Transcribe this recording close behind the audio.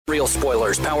Real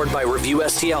spoilers powered by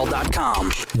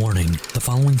ReviewSTL.com. Warning, the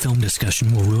following film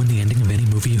discussion will ruin the ending of any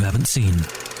movie you haven't seen.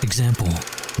 Example,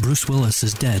 Bruce Willis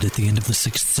is dead at the end of The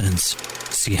Sixth Sense.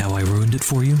 See how I ruined it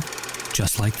for you?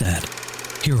 Just like that.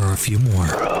 Here are a few more.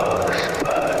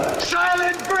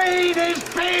 Silent breed is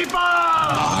people!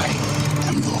 I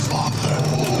am your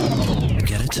father.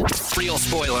 Get it? Real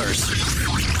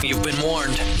spoilers. You've been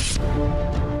warned.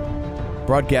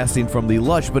 Broadcasting from the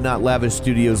lush but not lavish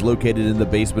studios located in the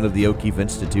basement of the O'Keefe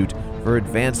Institute for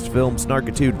Advanced Film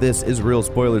Snarkitude, this is Real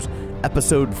Spoilers,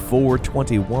 episode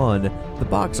 421, the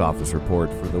box office report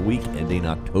for the week ending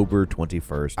October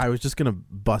 21st. I was just going to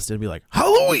bust in and be like,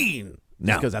 Halloween!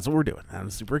 No. Because that's what we're doing. I'm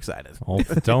super excited. Oh,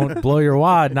 don't blow your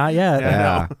wad, not yet.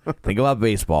 Yeah. Think about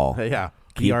baseball. Yeah.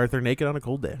 Keep- Keep Arthur naked on a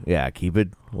cold day. Yeah, keep it.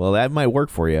 Well, that might work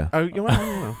for you. You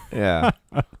know. Yeah.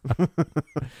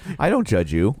 I don't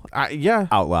judge you Yeah.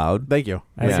 out loud. Thank you.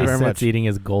 As Thank he you very sits much. eating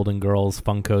his Golden Girls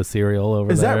Funko cereal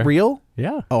over Is there. that real?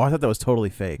 Yeah. Oh, I thought that was totally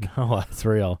fake. Oh, that's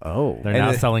real. Oh. They're And now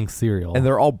it- selling cereal. And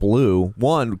they're all blue.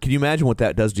 One, can you imagine what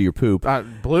that does to your poop?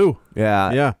 Blue.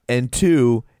 Yeah. Yeah. And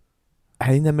two, I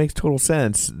think that makes total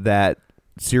sense that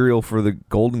cereal for the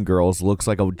Golden Girls looks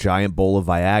like a giant bowl of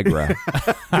Viagra.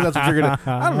 That's what you're going to...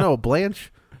 I don't know.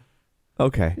 Blanche?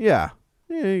 Okay. Yeah.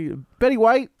 Betty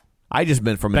White? I just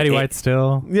meant from Betty an White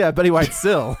still. Yeah, Betty White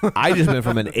still. I just meant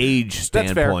from an age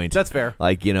That's standpoint. fair. That's fair.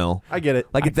 Like, you know, I get it.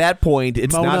 like at that point,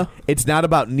 it's Mona. not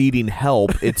about needing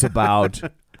help. It's about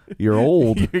you're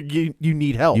old. you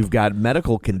need help. You've got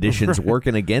medical conditions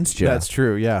working against you. That's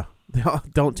true, yeah.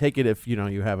 Don't take it if,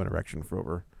 you have an erection for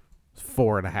over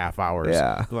 4.5 hours.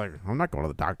 Yeah. Like, I'm not going to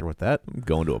the doctor with that. I'm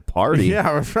going to a party.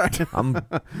 Yeah, right.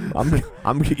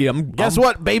 Guess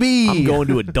what, baby? I'm going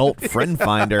to Adult Friend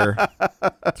Finder.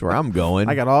 That's where I'm going.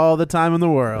 I got all the time in the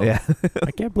world. Yeah.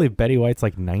 I can't believe Betty White's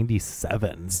like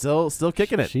 97. Still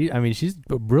kicking it. She's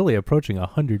really approaching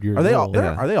 100 years Are they all old.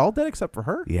 Yeah. are they all dead except for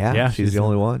her? Yeah, Yeah, she's she's the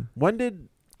only one. When did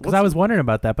Because I was wondering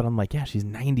about that, but I'm like, yeah, she's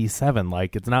 97.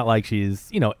 Like, it's not like she's,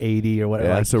 80 or whatever.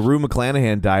 Yeah, Like, so Rue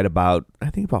McClanahan died about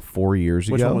 4 years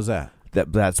ago. which one was that?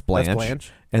 That's Blanche. That's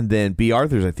Blanche? And then B.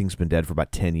 Arthur's, I think, has been dead for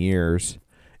about 10 years.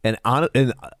 And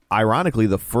ironically,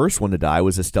 the first one to die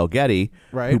was Estelle Getty,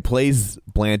 Right. who plays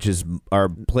B.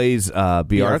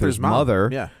 Arthur's mom. mother.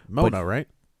 Yeah. Mona, But- right?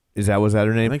 Was that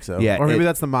her name? I think so. Yeah. Or maybe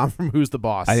that's the mom from Who's the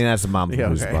Boss. I think that's the mom from Yeah,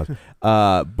 Who's okay. the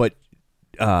Boss.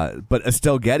 But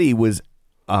Estelle Getty was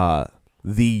the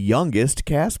youngest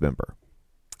cast member.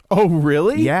 Oh,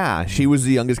 really? Yeah, she was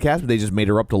the youngest cast member. They just made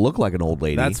her up to look like an old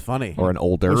lady. That's funny. Or an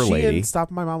older was she lady. in Stop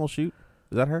My Mom Will Shoot?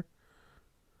 Is that her?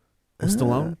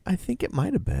 Stallone? I think it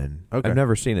might have been. Okay. I've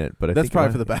never seen it, but I That's think it probably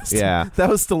might- for the best. Yeah, That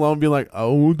was Stallone being like, I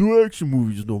don't do action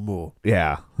movies no more.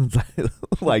 yeah.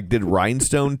 Like, did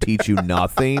Rhinestone teach you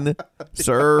nothing,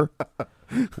 sir?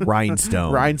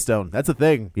 Rhinestone. Rhinestone. That's a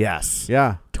thing. Yes.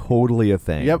 Yeah. Totally a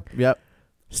thing. Yep. The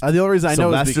only reason I know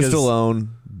is Sylvester because... Stallone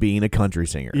being a country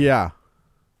singer. Yeah.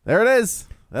 There it is.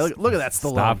 Look at that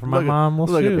Stallone. Stop for my Look at- mom will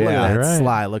look shoot. At, look Yeah, at that right.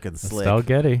 sly looking slick. Estelle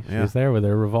Getty. Yeah. She's there with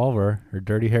her revolver, her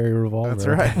dirty, hairy revolver. That's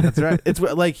right. That's right. It's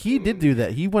like he did do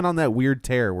that. He went on that weird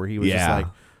tear where he was just Yeah. like,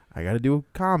 I got to do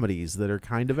comedies that are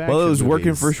kind of action Well, it was working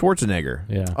movies. for Schwarzenegger.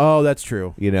 Yeah. Oh, that's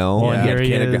true. You know, Well, he here had,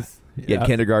 he kindergarten, is. he had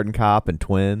Kindergarten Cop and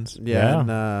Twins. Yeah.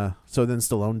 Yeah. And so then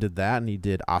Stallone did that, and he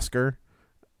did Oscar.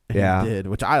 And Yeah. he did,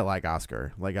 which I like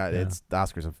Oscar. Like it's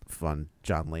Oscar's a fun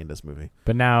John Landis movie.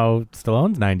 But now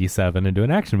Stallone's 97 and doing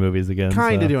action movies again.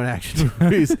 Kind of so. doing action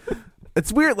movies.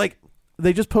 It's weird. Like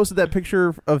they just posted that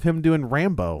picture of him doing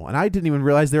Rambo, and I didn't even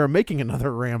realize they were making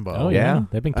another Rambo. Oh, Yeah. yeah.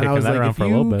 They've been And I kicking was that like, around if for a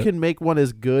little you bit. can make one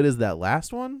as good as that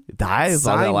last one, I thought that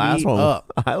sign last me one.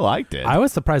 up. I liked it. I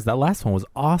was surprised that last one was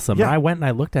awesome. Yeah. And I went and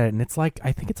I looked at it, and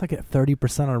I think it's like at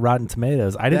 30% on Rotten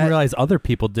Tomatoes. I didn't That- realize other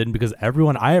people didn't because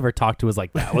everyone I ever talked to was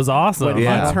like, that was awesome. when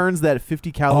Yeah. he turns that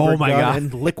 50 caliber Oh my gun God.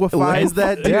 and liquefies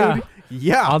that dude. Yeah.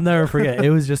 Yeah. I'll never forget.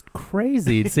 It was just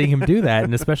crazy seeing him do that,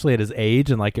 and especially at his age,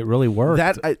 and like it really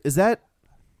worked.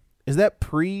 Is that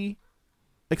pre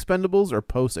Expendables or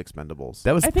post Expendables?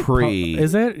 That was I think pre.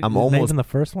 is it? I'm Not almost even the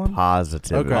first one.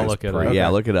 positive. Okay. it I'll was look it pre. up. Yeah,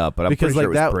 Okay. look it up. But I'm because pretty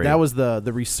like sure it was pre. that was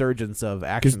the resurgence of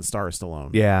action star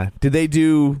Stallone. Yeah. Did they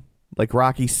do like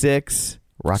Rocky 6,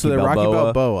 Rocky So they're Balboa,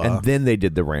 Rocky Balboa. and then they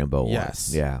did the Rambo one?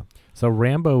 Yes. Yeah. So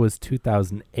Rambo was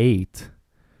 2008.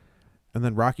 And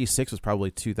then Rocky 6 was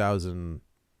probably 2006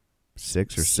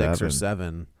 6 or 7. or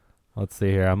 7. Let's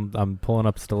see here. I'm pulling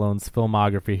up Stallone's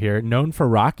filmography here. Known for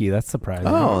Rocky. That's surprising.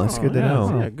 Oh, that's good to yeah.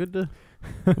 know. Yeah, good to...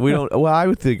 We don't. Well, I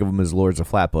would think of them as Lords of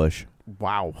Flatbush.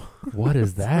 Wow. What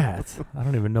is that? I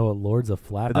don't even know what Lords of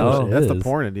Flatbush Oh, is. That's the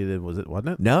porn it did, wasn't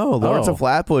it? No, Lawrence Oh. of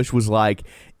Flatbush was like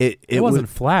it. It wasn't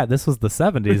flat. This was the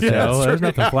 70s, Joe. There's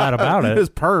nothing flat about It it. was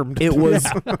permed. It was.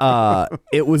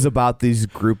 It was about these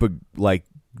group of like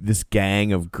this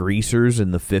gang of greasers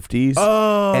in the 50s.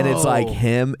 Oh. And it's like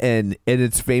him, and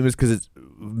it's famous because it's.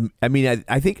 I mean,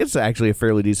 I think it's actually a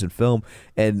fairly decent film,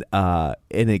 and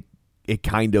it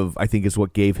kind of, I think, is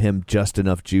what gave him just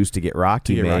enough juice to get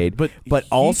Rocky made. But he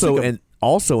also took a-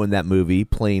 also in that movie,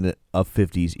 playing a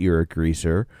 50s era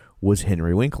greaser was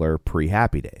Henry Winkler pre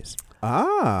Happy Days.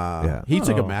 Ah. Yeah. He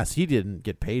took a Oh. mess. He didn't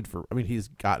get paid for. I mean, he's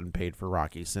gotten paid for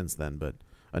Rocky since then, but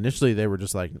initially they were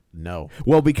just like, no.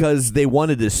 Well, because they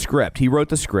wanted the script. He wrote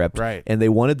the script, Right. and they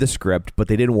wanted the script, but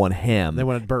they didn't want him. They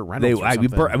wanted Burt They, Reynolds.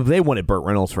 I mean, they wanted Burt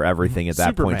Reynolds for everything at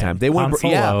that point in Superman. time. They wanted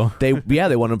Han Solo. they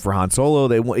wanted him for Han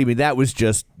Solo. I mean, that was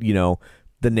just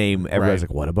the name. Everybody's Right.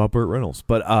 like, what about Burt Reynolds?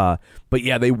 But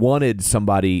yeah, they wanted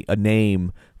a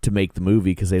name to make the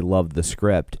movie because they loved the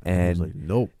script, and like,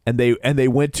 nope. and they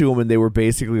went to him and they were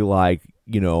basically like,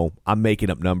 I'm making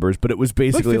up numbers, but it was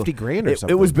basically $50,000 or it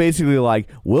something. was basically like,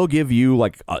 we'll give you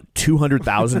like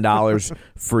 $200,000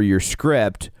 for your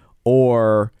script,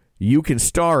 or you can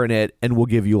star in it, and we'll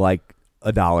give you like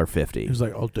 $1.50. He was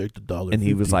like, I'll take the $1. And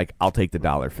he was like, I'll take the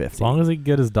 $1.50. As long as he could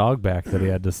get his dog back that he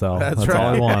had to sell. That's That's all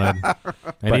right. he wanted.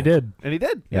 And he did. And he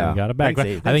did. Yeah. He got it back.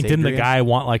 Thanks, I think, didn't the Adrian. guy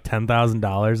want like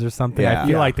 $10,000 or something? Yeah. I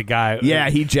feel Yeah. like the guy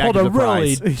He jacked pulled a the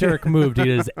really price. jerk move to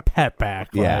get his pet back.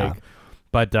 Yeah.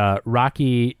 But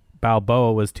Rocky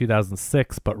Balboa was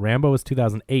 2006, but Rambo was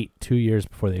 2008, 2 years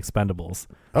before the Expendables.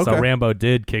 So Okay. Rambo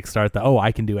did kickstart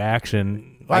I can do action.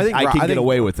 Well, I can get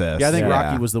away with this. Yeah, I think Yeah.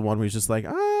 Rocky was the one where he's just like,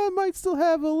 I might still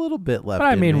have a little bit left. But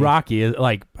I in mean, me. Rocky is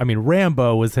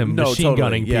Rambo was him No, machine totally,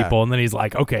 gunning yeah. people, and then he's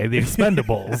like, okay, the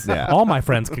Expendables. Yeah. All my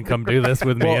friends can come do this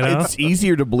with me. Well, you know? it's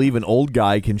easier to believe an old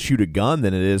guy can shoot a gun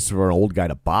than it is for an old guy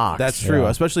to box. That's true, Yeah.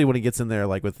 especially when he gets in there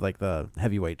like with like the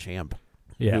heavyweight champ.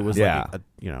 Yeah. Who was Yeah. like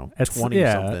At 20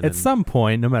 something. At and- some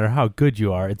point, no matter how good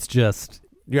you are, it's just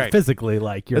You're right. physically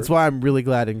like you're That's why I'm really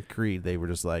glad in Creed they were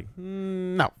just like,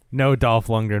 no. no Dolph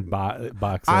Lundgren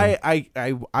boxing.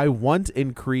 I want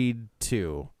in Creed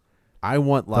 2. I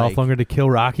want like Dolph Lundgren to kill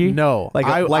Rocky? no, like a,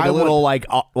 I a want- little like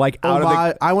out of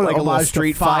the I want like a little homage to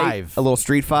street fight, 5. a little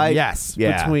street fight. yes,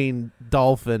 yeah. between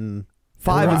Dolph and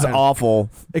 5 is Rocky. awful,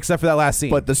 except for that last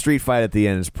scene. but the street fight at the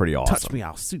end is pretty awesome. touch me,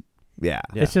 I'll shoot. Yeah.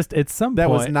 Yeah. It's just it's some That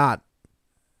point. was not.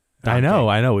 I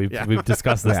know. We've Yeah. we've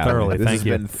discussed this Yeah, thoroughly. This Thank has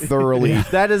you. been thoroughly.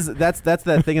 That's that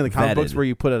thing in the comic Vetted. books where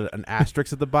you put an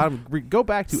asterisk at the bottom. Go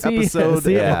back to See- episode.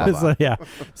 see, yeah. episode- yeah.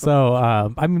 So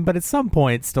I mean, but at some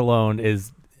point, Stallone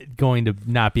is going to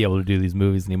not be able to do these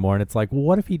movies anymore, and it's like, well,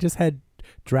 what if he just had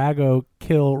Drago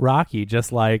kill Rocky,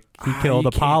 just like he killed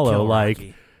You can't Apollo? kill Like,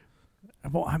 Rocky.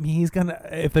 well, I mean, he's gonna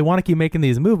if they want to keep making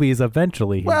these movies,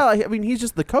 eventually. Well, I mean, he's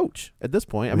just the coach at this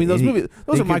point. I mean, those He- movies,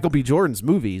 those he are could- Michael B. Jordan's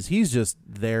movies. He's just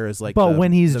there as like. but the-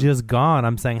 when he's the- just gone,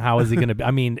 I'm saying, how is he going to be?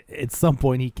 I mean, at some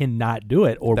point, he cannot do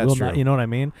it, or That's will true. not. You know what I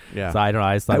mean? Yeah. So I don't know.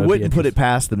 I just thought I it'd be wouldn't put it interesting.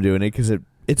 past them doing it because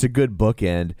it's a good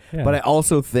bookend. Yeah. But I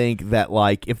also think that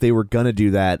like if they were gonna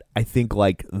do that, I think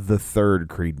like the third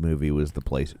Creed movie was the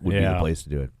place would be the Yeah. place to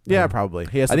do it. yeah, probably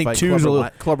he has I to think fight two's a little-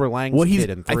 Clubber Lang's Well, he's kid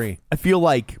in 3. I feel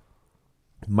like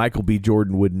Michael B.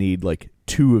 Jordan would need like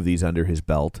 2 of these under his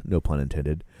belt. No pun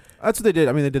intended. That's what they did.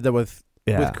 I mean, they did that with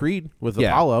Yeah. Creed with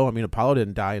Yeah. Apollo. I mean, Apollo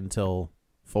didn't die until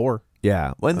 4.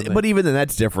 Yeah, well, Okay. but even then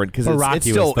that's different because But it's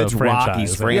Rocky still was the it's franchise. Rocky's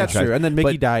Yeah, Yeah, franchise. that's true. And then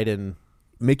Mickey But died in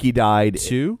Mickey died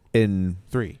 2, in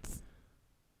 3.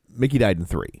 Mickey died in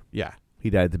 3. Yeah. He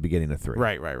died at the beginning of 3.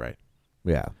 Right.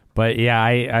 Yeah. But yeah,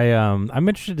 I'm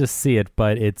interested to see it,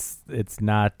 but it's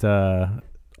not.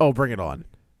 Oh, bring it on.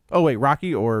 Oh wait,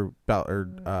 Rocky or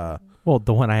Well,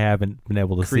 the one I haven't been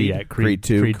able to see Creed. yet. Creed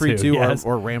 2. Creed 2 yes.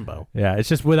 or Rambo. Yeah, it's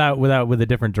just with a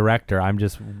different director. I'm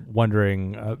just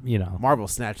wondering, Marvel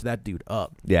snatched that dude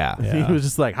up. Yeah. Yeah. He was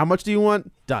just like, "How much do you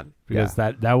want?" Done. because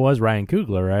that was Ryan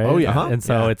Coogler, right? Oh, yeah. Uh-huh. And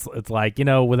so Yeah. it's like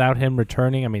without him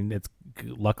returning, I mean,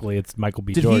 luckily it's Michael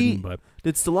B. Did Jordan, he- but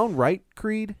Did Stallone write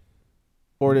Creed?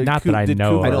 Or did Not that I did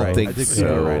know Coogler of. I don't write it? think I think so.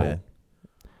 Coogler write it.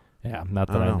 yeah, not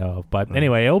I that I don't know of. But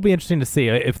anyway, it'll be interesting to see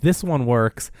if this one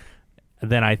works.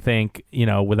 Then I think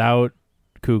without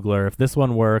Coogler, if this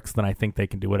one works, then I think they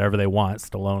can do whatever they want,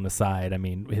 Stallone aside. I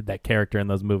mean, that character in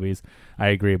those movies, I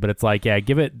agree. But it's like, yeah,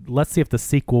 let's see if the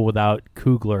sequel without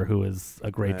Coogler, who is a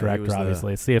great Yeah, he director, was the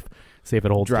obviously, see if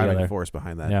it holds Driving together. force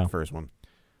behind that Yeah. first one.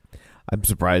 I'm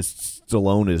surprised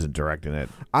Stallone isn't directing it.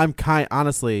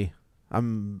 Honestly,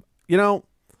 I'm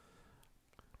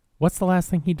What's the last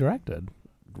thing he directed?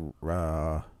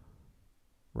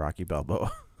 Rocky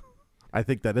Balboa. I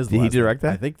think that is. Did he direct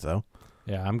that? I think so.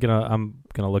 Yeah, I'm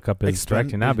gonna look up his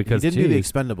directing now because he didn't do the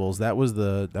geez. Expendables. That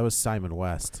was Simon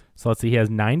West. So let's see. He has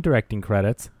 9 directing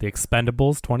credits: The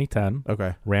Expendables 2010,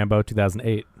 Okay. Rambo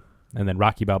 2008, and then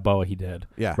Rocky Balboa. He did.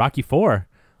 Yeah. Rocky 4.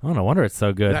 Oh, no wonder it's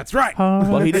so good. That's right.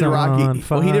 Well, he did Rocky.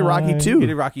 Well, he did Rocky 2 He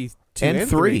did Rocky 2 and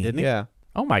 3, didn't he? Yeah.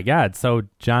 Oh my God! So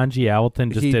John G.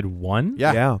 Avildsen just did 1.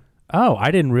 Yeah. Oh,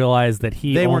 I didn't realize that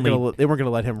he They only. weren't gonna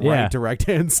let him Yeah. write, direct,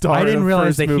 and star. I in didn't a realize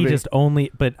first that movie. he just only.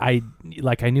 But I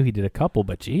knew he did a couple.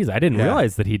 But geez, I didn't Yeah.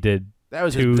 realize that he did. That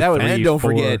was 2, that was 3, And don't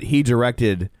 4. forget, he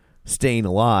directed Staying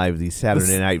Alive, the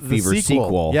Saturday Night the Fever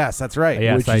sequel. Yes, that's right.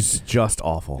 Yeah. which Yes, is just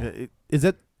awful. Is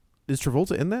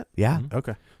Travolta in that? Yeah.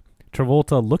 Okay.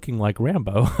 Travolta looking like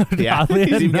Rambo. Yeah. Oddly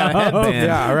He's even got a enough. headband.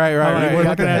 Yeah. Right. Right. All right, right. we're got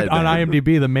looking the at on headband.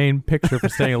 IMDb. The main picture for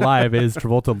Staying Alive is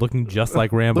Travolta looking just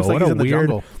like Rambo. Looks like What he's a in the weird.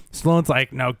 jungle. Stallone's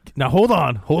like, no, now hold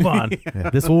on.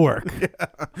 This will work.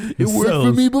 It worked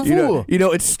for me before. You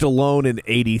know, it's Stallone in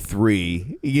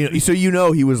 '83. So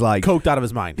he was like Coked out of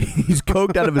his mind. he's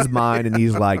coked out of his mind, and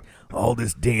he's like, all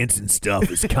this dancing stuff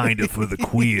is kind of for the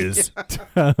queers.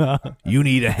 You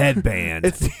need a headband.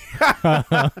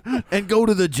 And go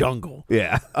to the jungle.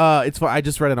 Yeah. It's fun. I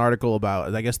just read an article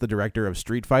about, I guess, the director of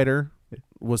Street Fighter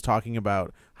was talking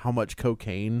about how much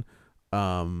cocaine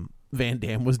Van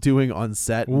Damme was doing on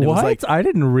set. And What? It was like I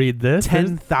didn't read this.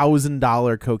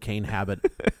 $10,000 cocaine habit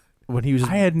when he was.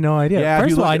 I had no idea. Yeah, if First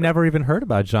you of all, look I at- never even heard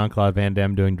about Jean-Claude Van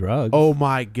Damme doing drugs. Oh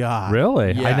my god!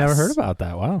 really? I never Yes. heard about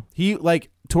that. Wow. He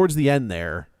towards the end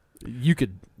there, you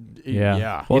could. Yeah.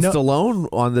 Yeah. Well, You know- Stallone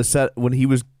on the set when he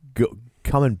was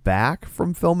coming back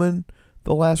from filming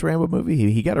the last Rambo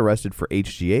movie, he got arrested for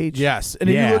HGH. Yes, and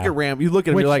if Yeah. you look at Ram, you look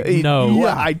at him, Which- you're like, no.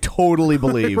 Yeah, I totally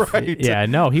believe. Right. Yeah,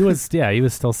 no, he was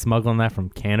still smuggling that from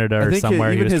Canada I or think somewhere.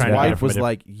 even He was his trying to get it wife from was a diff-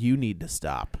 like, "You need to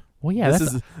stop. well, yeah, this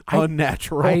that's is I-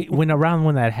 unnatural." when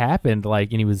that happened, like,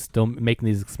 and he was still making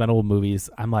these expendable movies,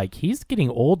 I'm like, he's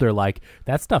getting older. Like,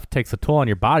 that stuff takes a toll on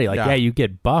your body. Like, yeah, you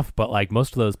get buff, but like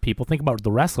most of those people, think about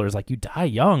the wrestlers, like you die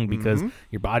young because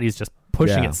your body's just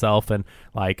pushing Yeah. itself. And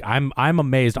like, I'm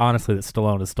amazed, honestly, that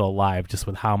Stallone is still alive, just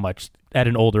with how much at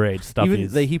an older age stuff Even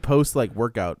he's. he posts like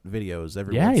workout videos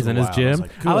every. Yeah, once he's in in a his while. I was gym.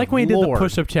 like, I like when he did the "Good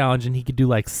push-up challenge and he could do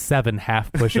like 7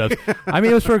 half push-ups. I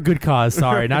mean, it was for a good cause.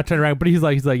 Sorry, not turning around, but he's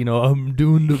like, I'm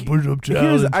doing the push-up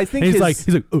challenge. I think And his-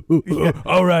 he's like,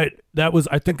 all right,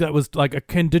 I think that was like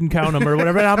didn't count him or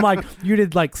whatever. And I'm like, you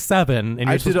did like 7 and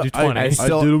you're supposed to do 20. I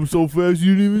still- did them so fast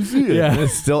you didn't even see it. Yeah.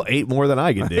 It's still 8 more than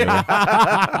I can do.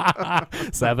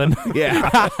 7.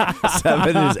 Yeah.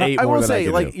 7 is 8 I more will than say, I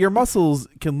can like, do. your muscles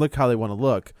can look how they want to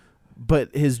look,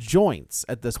 but his joints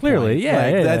at this Clearly, point, yeah,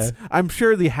 like, yeah. that's. I'm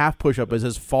sure the half push-up is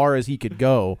as far as he could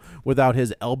go without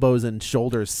his elbows and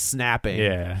shoulders snapping.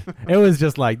 Yeah, it was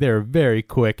just like they were very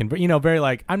quick and very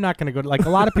like, I'm not gonna go like a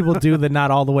lot of people do that,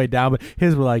 not all the way down, but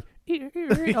his were like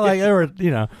like they were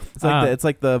It's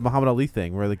like the Muhammad Ali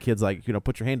thing where the kid's like,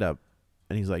 put your hand up,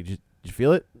 and he's like, did you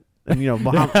feel it? And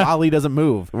Muhammad Ali doesn't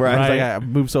move. Right. He's like, I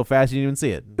moved so fast you didn't even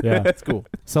see it. Yeah. It's cool.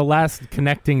 So last,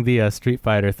 connecting the Street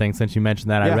Fighter thing, since you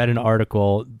mentioned that, Yeah. I read an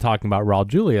article talking about Raul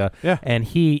Julia, Yeah. and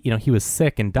he was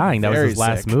sick and dying. That was Very his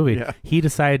last sick. movie. Yeah. He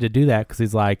decided to do that because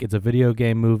he's like, it's a video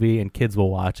game movie and kids will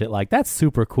watch it. Like, that's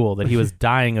super cool that he was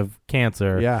dying of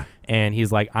cancer. Yeah. And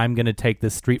he's like, I'm gonna take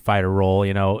this Street Fighter role,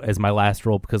 as my last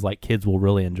role because like kids will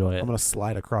really enjoy it. I'm gonna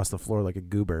slide across the floor like a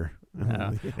goober.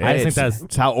 Yeah. Hey, I just think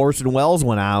it's how Orson Welles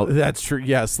went out. That's true.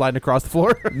 Yeah, sliding across the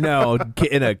floor. No,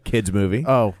 in a kids movie.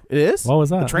 Oh, it is. What was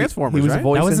that? The Transformers. He was a right?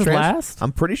 voice That was in his last?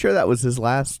 I'm pretty sure that was his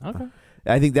last. Okay.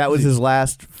 I think that was his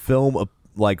last film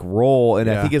role, and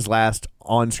I Yeah. think his last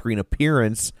on-screen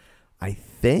appearance, I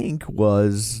think,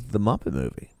 was the Muppet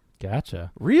movie.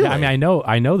 Gotcha. Really? Yeah, I mean,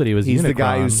 I know that he was. He's the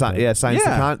guy who Unicron, signs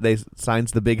Yeah.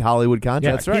 signs the big Hollywood contract.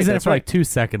 Yeah, That's right, He's in it that's for right. like 2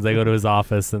 seconds. They go to his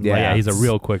office and Yeah. he's a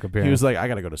real quick appearance. He was like, I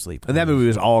gotta go to sleep. And that movie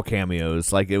was all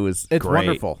cameos. Like, it was It's great.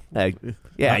 wonderful. Like,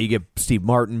 yeah, you get Steve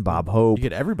Martin, Bob Hope, You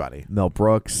get everybody. Mel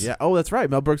Brooks. Yeah. Oh, that's right.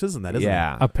 Mel Brooks isn't that? Isn't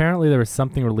Yeah. Apparently, there was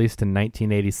something released in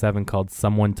 1987 called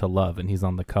 "Someone to Love," and he's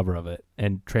on the cover of it.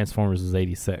 And Transformers was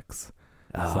 86.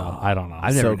 So I don't know.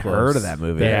 I've never So even close. heard of that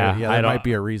movie. Yeah. Yeah. I That don't- might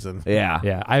be a reason. Yeah.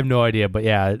 Yeah, I have no idea, but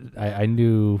yeah, I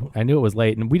knew it was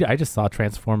late, and I just saw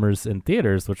Transformers in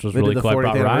theaters, which was They really did the cool. I 40th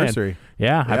brought Ryan. anniversary.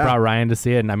 Yeah, I Yeah. brought Ryan to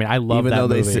see it, and I mean, I love Even that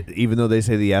though movie. even though they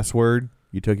say the S word,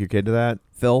 you took your kid to that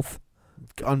filth.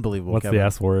 Unbelievable. What's Kevin. the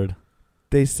S word?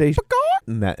 They say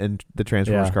in the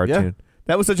Transformers Yeah. cartoon. Yeah.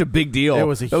 That was such a big deal. It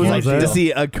was a that was huge like to deal.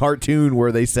 see a cartoon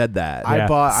where they said that. I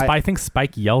bought- I think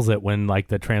Spike yells it when like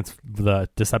the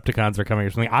Decepticons are coming or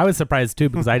something. I was surprised too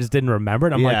because I just didn't remember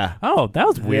it. I'm Yeah. like, oh, that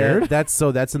was weird. Yeah,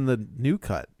 that's in the new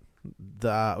cut.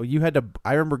 you had to.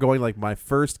 I remember going like my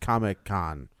first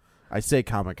Comic-Con. I say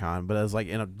Comic-Con, but it was like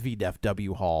in a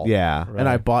VFW hall. Yeah. And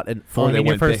I bought an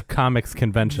your first comics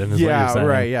convention is what you're saying.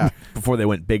 right, yeah. Before they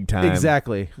went big time.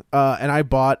 Exactly. And I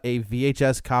bought a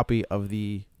VHS copy of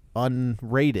the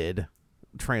unrated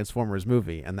Transformers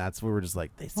movie, and we were just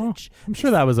like, they said I'm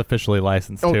sure that was officially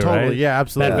licensed too, totally, right? yeah,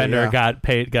 absolutely. That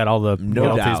vendor got all the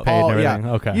royalties doubt. paid and everything.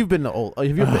 Yeah. Okay. You've been to old.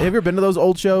 Have you ever been to those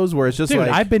old shows where it's just Dude,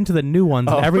 like I've been to the new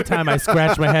ones, and every time I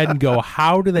scratch my head and go,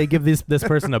 how do they give this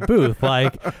person a booth?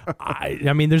 Like,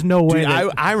 I mean, there's no way.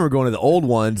 Dude, I remember going to the old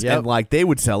ones, and like they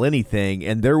would sell anything,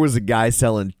 and there was a guy had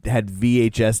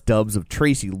VHS dubs of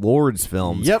Tracy Lord's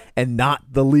films, and not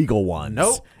the legal ones.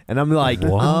 Nope. And I'm like,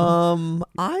 I'm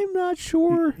not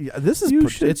sure. Yeah, this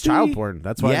is it's child porn.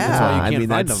 That's why. Yeah, that's why you can't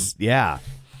find them. Yeah.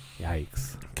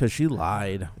 Yikes. Because she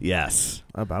lied Yes.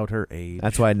 about her age.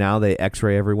 That's why now they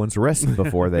X-ray everyone's wrists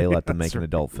before they let them make an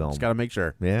adult film. Just got to make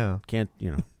sure. Yeah. Can't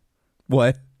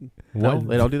What? No,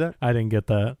 they don't do that. I didn't get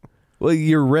that. Well,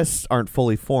 your wrists aren't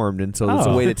fully formed, and so there's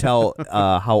a way to tell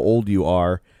how old you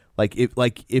are. Like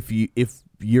if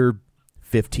you're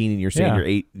 15 and you're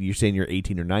saying you're saying you're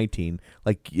 18 or 19.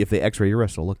 Like if they X-ray your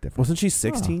wrist, it'll look different. Wasn't she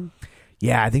 16?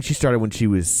 Yeah, I think she started when she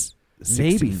was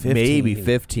 16, maybe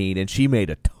 15, and she made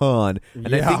a ton.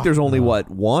 And I think there's only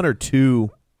one or two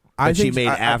that she made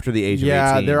after the age of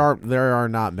 18. Yeah, there are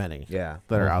not many. Yeah,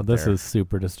 that are out this there. Is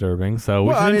super disturbing. So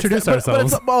we should introduce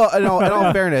ourselves. But in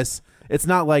all fairness, it's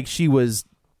not like she was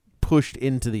pushed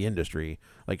into the industry.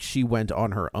 Like she went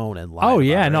on her own and lied. Oh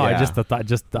yeah, about it. I just thought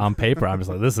just on paper, I'm just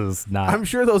like, this is not. I'm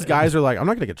sure those guys are like, I'm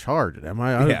not going to get charged, am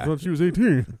I? I thought she was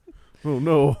 18. Oh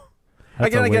no.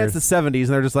 Again, it's the 70s, and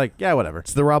they're just like, yeah, whatever.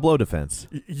 It's the Rob Lowe defense.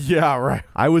 Yeah, right.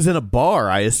 I was in a bar.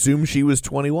 I assumed she was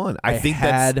 21. I think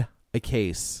had a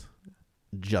case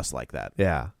just like that.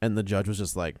 Yeah. And the judge was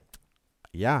just like,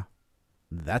 yeah,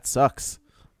 that sucks.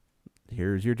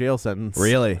 Here's your jail sentence.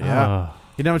 Really? Yeah.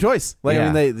 He didn't have a choice. Like,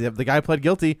 I mean, the guy pled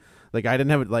guilty. The guy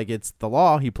didn't have it. Like, it's the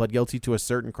law. He pled guilty to a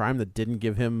certain crime that didn't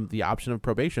give him the option of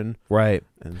probation. Right.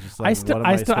 And just like,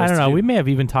 I don't know. We may have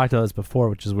even talked about this before,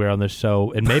 which is weird on this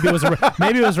show, and maybe it was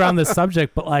around this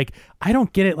subject. But like, I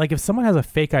don't get it. Like, if someone has a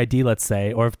fake ID, let's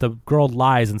say, or if the girl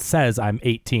lies and says I'm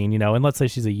 18, and let's say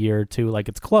she's a year or two, like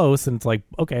it's close, and it's like,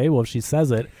 okay, well, if she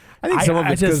says it. I think some of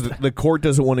it's because the court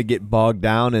doesn't want to get bogged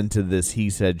down into this he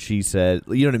said, she said.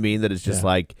 You know what I mean? That it's just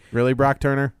like, really, Brock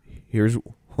Turner? Here's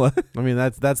what? I mean,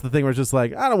 that's the thing where it's just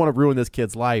like, I don't want to ruin this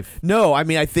kid's life. No, I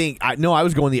mean, I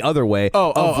was going the other way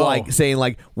saying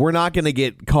like, we're not going to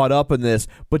get caught up in this,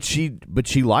 but she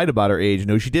lied about her age.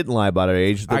 No, she didn't lie about her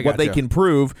age. What they can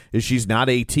prove is she's not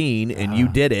 18 and you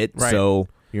did it, so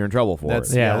you're in trouble for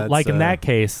it. Yeah, like in that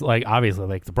case, like obviously,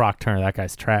 like the Brock Turner, that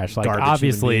guy's trash. Like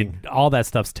obviously, all that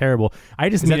stuff's terrible. I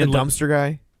just needed the dumpster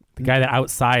guy, the guy that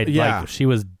outside, like she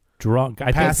was drunk.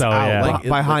 I think so. Yeah, like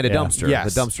behind a dumpster.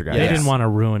 Yes. The dumpster guy. They didn't want to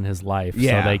ruin his life.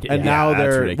 Yeah, so now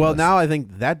they're now I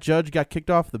think that judge got kicked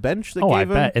off the bench. I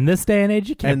bet in this day and age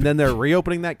you can't. And then they're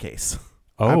reopening that case.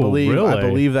 Oh, I believe, really? I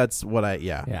believe that's what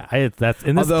that's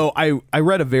in this. Although I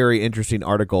read a very interesting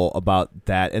article about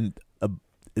that and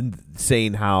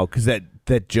saying how because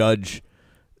that judge,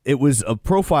 it was a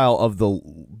profile of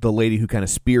the lady who kind of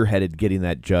spearheaded getting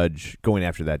that judge going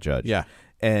after that judge. Yeah,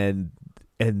 and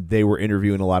they were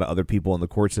interviewing a lot of other people in the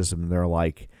court system, and they're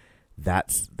like,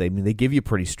 they give you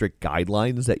pretty strict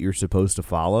guidelines that you're supposed to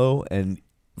follow, and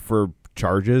for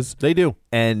charges they do,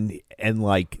 and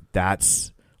like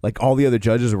that's like all the other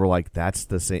judges were like, that's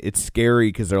the same. It's scary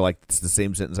because they're like, it's the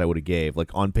same sentence I would have gave.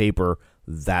 Like on paper,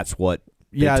 that's what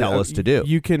they tell us to do.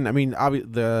 You can, I mean,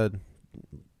 the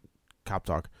cop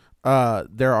talk.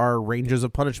 There are ranges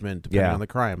of punishment depending on the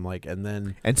crime, like,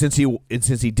 and since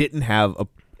he didn't have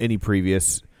any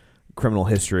previous criminal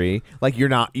history, like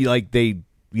they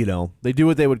do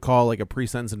what they would call like a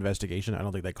pre-sentence investigation. I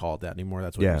don't think they call it that anymore.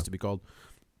 That's what it used to be called.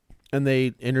 And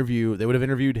they would have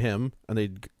interviewed him,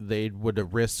 and they would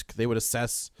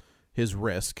assess his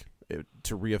risk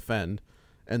to reoffend,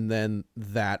 and then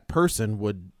that person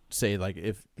would say, like,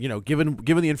 if given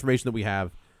the information that we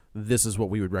have, this is what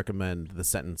we would recommend the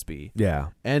sentence be. Yeah.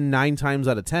 And 9 times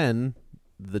out of 10,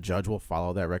 the judge will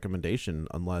follow that recommendation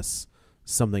unless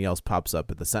something else pops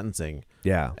up at the sentencing.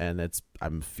 Yeah. And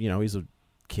he's a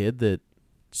kid that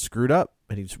screwed up,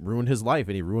 and he's ruined his life,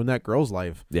 and he ruined that girl's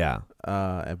life. Yeah.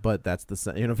 But that's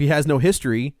if he has no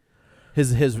history,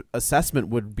 his assessment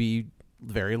would be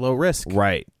very low risk.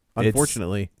 Right.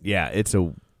 Unfortunately.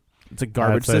 It's a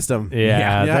garbage system.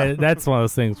 That's one of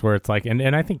those things where it's like,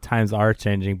 and I think times are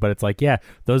changing, but it's like,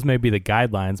 those may be the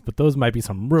guidelines, but those might be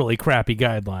some really crappy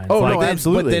guidelines. Oh, no,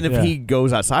 absolutely. But then if he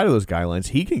goes outside of those guidelines,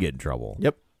 he can get in trouble.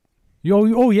 Yep. Yeah, no,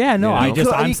 You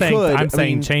know? I'm He saying could. I'm I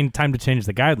saying mean, change time to change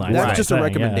the guidelines. That's Right. just a Saying,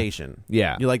 recommendation.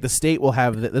 Yeah. You like the state will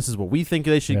have this is what we think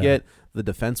they should Yeah. get. The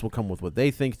defense will come with what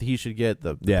they think he should get.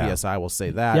 The PSI will say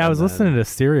that. Yeah, I and was then- listening to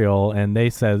Serial, and they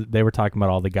said they were talking about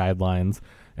all the guidelines,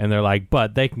 and they're like,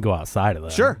 but they can go outside of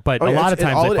them. Sure, but Oh, a yeah, lot of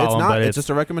it's- times they it's follow them, not. but It's just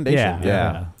a recommendation.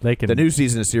 Yeah, they can. The new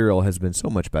season of Serial has been so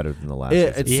much better than the last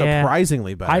season. It's Yeah.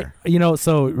 surprisingly better.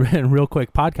 So real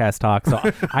quick podcast talk. So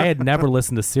I had never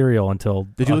listened to Serial until.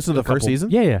 Did you listen to the first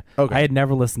season? Yeah. Okay. I had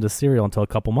never listened to Serial until a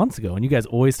couple months ago, and you guys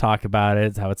always talk about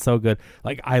it, how it's so good.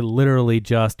 Like I literally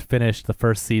just finished the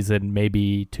first season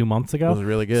maybe 2 months ago. It was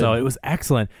really good. So it was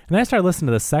excellent. And then I started listening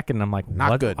to the second, and I'm like,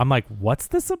 Not what? good. I'm like, what's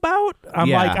this about? I'm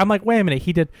Yeah. like, wait a minute.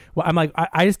 He did. Well, I'm like,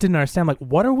 I just didn't understand. I'm like,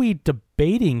 what are we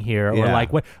debating here? Or Yeah.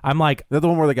 like, what? I'm like, Is that the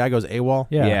one where the guy goes AWOL?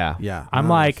 yeah. Yeah. I'm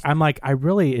like,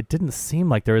 it didn't seem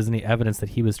like there was any evidence that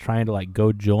he was trying to like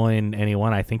go join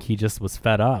anyone. I think he just was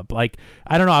fed up. Like,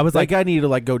 I don't know. I was that like, guy needed to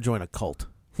like go join a cult.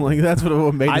 Like that's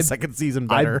what made the second season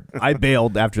better. I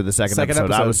bailed after the second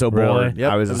episode. I was so Really? bored.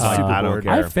 Yep. I was I was just like, super I don't bored.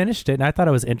 care. I finished it, and I thought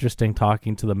it was interesting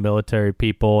talking to the military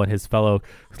people and his fellow.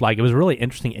 Like, it was really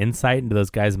interesting insight into those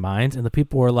guys' minds. And the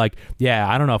people were like, "Yeah,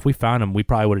 I don't know if we found him, we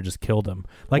probably would have just killed him."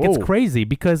 Like, it's Whoa. crazy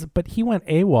but he went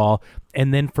AWOL,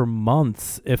 and then for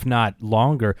months, if not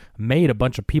longer, made a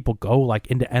bunch of people go like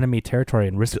into enemy territory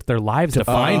and risk their lives to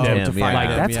find him. to find Like,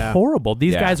 him, that's yeah. horrible.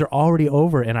 These Yeah. guys are already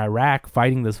over in Iraq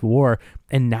fighting this war,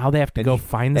 and now they have to go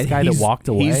find this And guy that he's- walked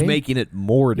away. He's making it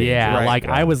more dangerous. Yeah, Right. like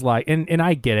Yeah. I was like, and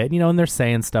I get it, and they're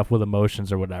saying stuff with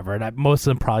emotions or whatever, and most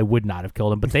of them probably would not have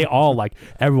killed him, but they all like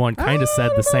everyone kind of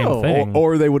said the same know. thing.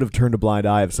 Or they would have turned a blind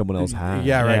eye if someone else had.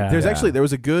 Yeah, right. Yeah. There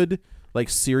was a good like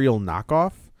Serial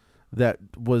knockoff that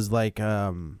was like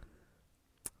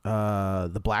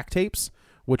the Black Tapes,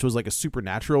 which was like a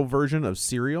supernatural version of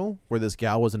Serial, where this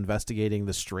gal was investigating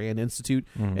the Strand Institute,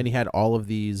 and he had all of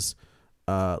these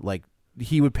like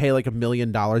he would pay like $1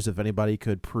 million if anybody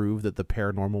could prove that the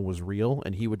paranormal was real,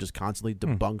 and he would just constantly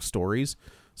debunk stories.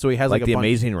 So he has Like like, the a bunch,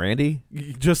 Amazing Randy?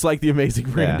 just like the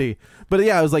Amazing Randy. But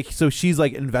yeah, it was like, so she's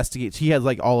like investigates. He has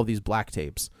like all of these black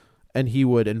tapes, and she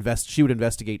would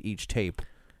investigate each tape.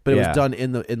 But it Yeah. was done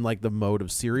in like the mode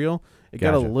of Serial. It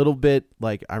got a Gotcha. little bit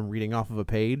like I'm reading off of a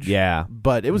page. Yeah.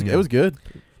 but it was good.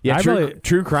 Yeah, I true, really-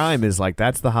 true crime is like,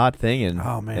 that's the hot thing in,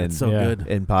 Oh man, in, it's so Yeah. good.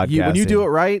 in podcasting. When you do it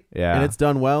right, Yeah. and it's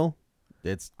done well,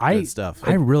 it's good stuff.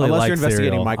 I really unless like you're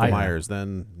investigating Serial. Michael I- Myers,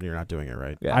 then you're not doing it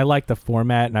right. Yeah. I like the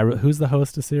format, and who's the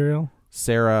host of Serial?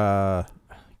 Sarah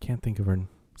I can't think of her.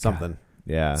 something.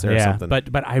 Yeah. Sarah yeah, something.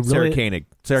 but I really Sarah Koenig.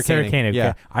 Sarah Koenig. Yeah.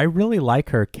 okay. I really like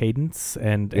her cadence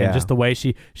and Yeah. just the way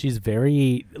she's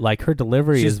very like her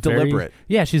delivery She's is very- deliberate.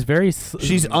 Yeah, she's very.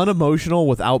 She's unemotional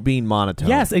without being monotone.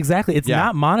 Yes, exactly. It's Yeah.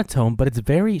 not monotone, but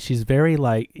she's very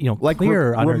like Like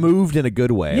clear on her. removed in a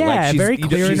good way. Yeah, like she's, very you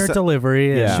clear in she's- her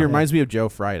delivery. Yeah. She reminds me of Joe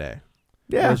Friday.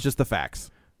 Yeah. It's just the facts.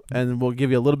 And we'll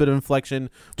give you a little bit of inflection.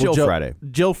 Jill Friday.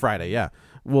 Jill Friday, yeah.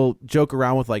 We'll joke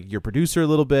around with like your producer a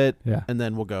little bit. Yeah. And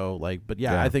then we'll go like, but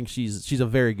Yeah. I think she's a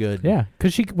very good. Yeah,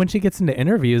 because when she gets into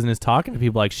interviews and is talking to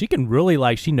people, like she can really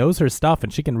like she knows her stuff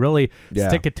and she can really Yeah.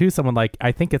 stick it to someone. Like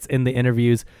I think it's in the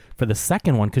interviews for the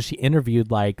second one because she interviewed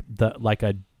like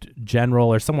a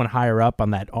general or someone higher up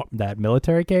on that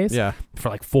military case. Yeah. for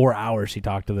like 4 hours she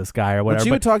talked to this guy or When whatever.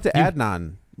 she would but talk to you-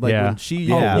 Adnan. Like Yeah. when she,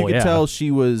 Yeah. you could Yeah. tell she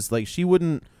was like, she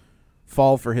wouldn't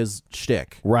fall for his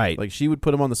shtick. Right. Like she would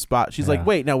put him on the spot. She's Yeah. like,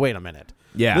 wait a minute.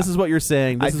 Yeah. This is what you're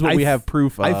saying. This is what I we have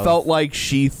proof of. I felt like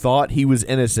she thought he was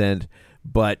innocent,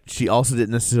 but she also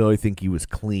didn't necessarily think he was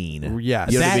clean.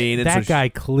 Yes. You know what that I mean? And that so guy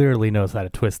clearly knows how to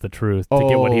twist the truth to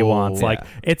get what he Oh, wants. yeah. Like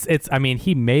it's. I mean,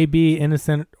 he may be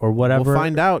innocent or whatever. we'll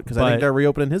find out because I but- think they're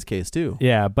reopening his case too.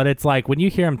 Yeah, but it's like when you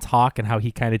hear him talk and how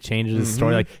he kind of changes his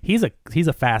story. Like he's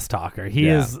a fast talker.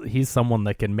 He's someone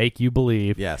that can make you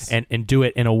believe. Yes. and do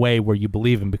it in a way where you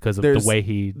believe him because of the way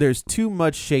he. There's too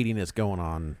much shadiness going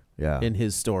on Yeah. in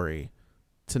his story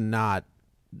to not.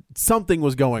 Something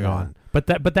was going on. But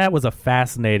that was a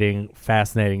fascinating.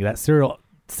 That Serial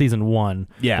season 1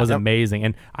 Yeah. was Yep. amazing,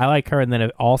 and I like her. And then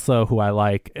also who I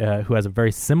like, who has a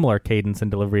very similar cadence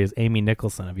and delivery, is Amy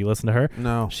Nicholson. Have you listened to her?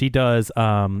 No. She does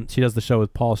the show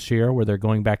with Paul Scheer where they're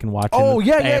going back and watching. Oh,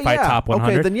 yeah, the yeah, AFI yeah. Top Okay,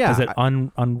 100. then, yeah. Is it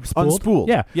Unspooled? Unspooled.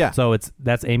 Yeah, Yeah. So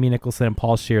that's Amy Nicholson and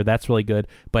Paul Scheer. That's really good.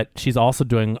 But she's also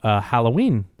doing a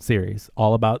Halloween series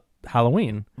all about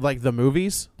Halloween. Like the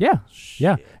movies. Yeah,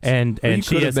 yeah. And Well, you she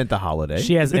could have has meant the holiday.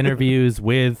 she has interviews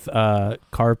with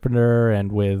Carpenter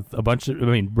and with a bunch of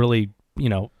really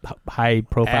high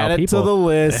profile Add it people. to the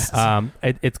list.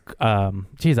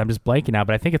 Geez, I'm just blanking out,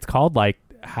 but I think it's called like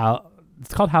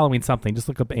it's called Halloween something. Just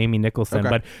look up Amy Nicholson.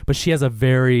 Okay. But she has a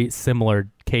very similar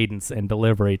cadence and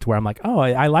delivery to where I'm like, oh,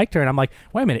 I liked her, and I'm like,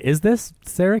 wait a minute, is this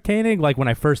Sarah Koenig? Like when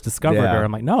I first discovered her,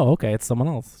 I'm like, no, okay, it's someone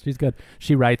else. She's good.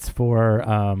 She writes for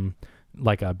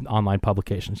like a online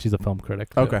publication. She's a film critic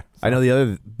too. Okay. So. I know the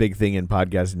other big thing in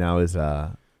podcasting now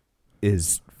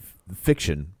is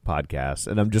fiction podcasts,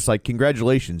 and I'm just like,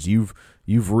 congratulations, you've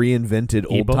reinvented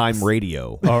old time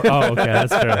radio. Oh, okay,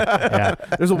 that's true. Yeah.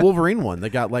 There's a Wolverine one that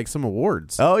got like some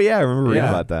awards. Oh yeah, I remember reading Yeah.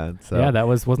 about that. So. Yeah,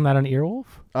 wasn't that an Earwolf?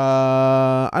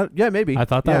 Yeah, maybe. I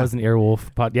thought that was an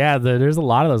Earwolf pod. Yeah, there's a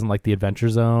lot of those in like the Adventure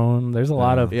Zone. There's a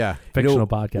lot of fictional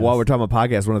podcasts. While we're talking about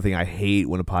podcasts, one of the things I hate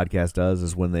when a podcast does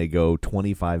is when they go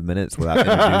 25 minutes without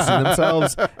introducing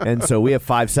themselves. And so we have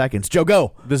 5 seconds. Joe,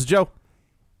 go. This is Joe.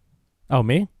 Oh,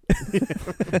 me?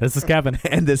 This is Kevin.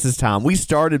 And this is Tom. We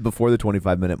started before the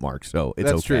 25-minute mark, so it's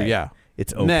That's okay. true, yeah.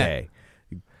 It's okay.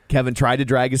 Kevin tried to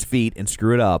drag his feet and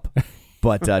screw it up,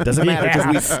 but doesn't matter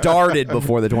because we started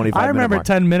before the 25-minute mark. I remember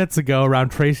 10 minutes ago around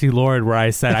Tracy Lord where I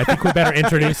said, I think we better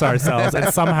introduce ourselves,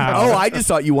 and somehow... Oh, I just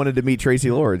thought you wanted to meet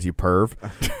Tracy Lords, you perv.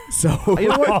 So... You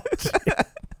know what?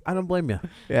 I don't blame you.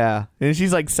 Yeah. And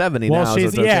she's like 70 now. Well, so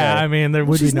she's, it's okay. I mean, there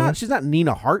would She's be no... not. She's not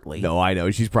Nina Hartley. No, I know.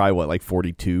 She's probably, what, like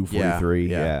 42, 43?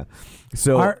 Yeah.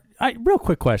 So... real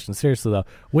quick question, seriously though,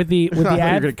 with the You're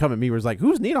ad, gonna come at me. Was like,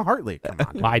 who's Nina Hartley? Come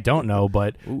on. well, I don't know,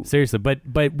 but seriously, but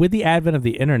with the advent of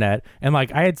the internet, and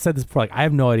like I had said this before, like I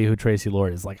have no idea who Tracy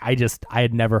Lord is. Like I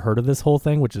had never heard of this whole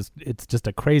thing, which is it's just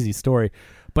a crazy story.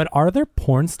 But are there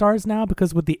porn stars now?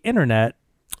 Because with the internet,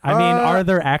 I mean, are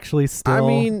there actually still? I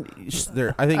mean,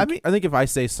 I think if I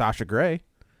say Sasha Grey,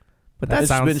 but that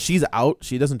sounds. She's out.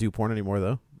 She doesn't do porn anymore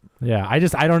though. Yeah, I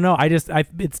don't know.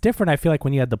 It's different. I feel like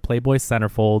when you had the Playboy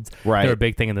centerfolds, right, they were a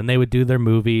big thing, and then they would do their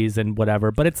movies and whatever.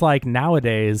 But it's like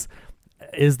nowadays,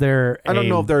 is there? I don't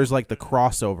know if there's like the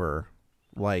crossover,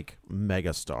 like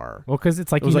megastar. Well, because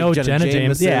it's like it was Jenna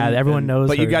Jameson. Yeah, everyone knows.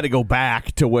 But her. you got to go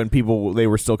back to when they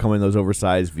were still coming in those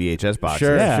oversized VHS boxes.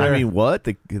 Sure, yeah. I mean, what?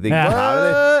 How do they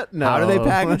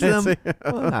package them?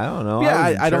 Well, I don't know.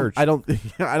 Yeah,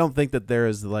 I don't think that there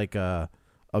is like a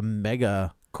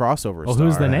mega crossover. Well, star.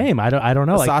 who's the name? I don't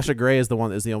know. Like, Sasha Grey is the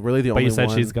one. Is really the only one. But you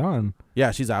said she's gone.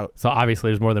 Yeah, she's out. So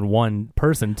obviously, there's more than one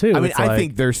person too. I mean, I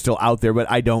think they're still out there,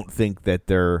 but I don't think that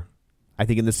they're. I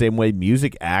think in the same way,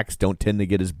 music acts don't tend to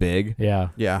get as big. Yeah.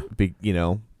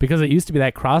 Because it used to be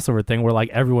that crossover thing where like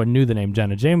everyone knew the name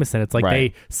Jenna Jameson. It's like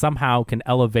they somehow can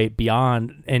elevate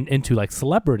beyond and into like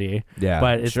celebrity. Yeah,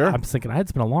 but I'm thinking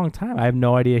it's been a long time. I have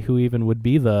no idea who even would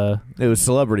be the. It was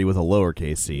celebrity with a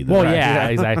lowercase c. Well, yeah,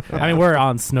 exactly. I mean, we're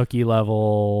on Snooki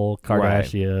level,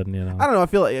 Kardashian. Right. You know, I don't know.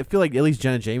 I feel like at least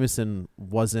Jenna Jameson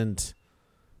wasn't.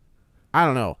 I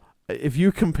don't know if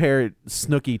you compare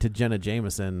Snooki to Jenna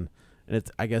Jameson. And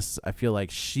I feel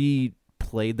like she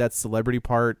played that celebrity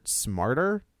part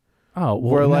smarter. Oh, well,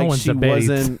 where like she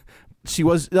wasn't. She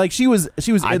was in the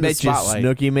spotlight. I bet you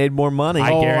Snooki made more money.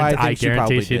 I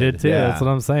guarantee she did too. Yeah. That's what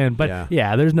I'm saying. But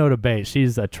yeah, there's no debate.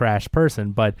 She's a trash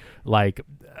person. But like,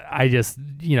 I just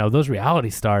those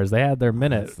reality stars, they had their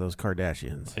minute. Those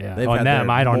Kardashians. Yeah, they've had them.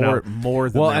 I don't know more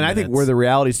than. Well, and I think we're the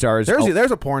reality stars. There's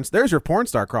your porn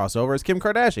star crossover. It's Kim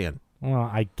Kardashian. Well,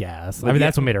 I guess. I mean,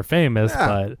 that's what made her famous,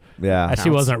 but she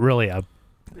wasn't really a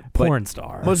porn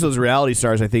star. Most of those reality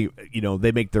stars, I think,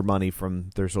 they make their money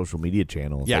from their social media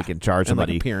channels. Yeah. They can charge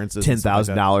somebody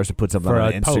 $10,000 to put something for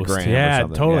on a Instagram post. or Yeah,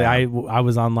 something. totally. Yeah. I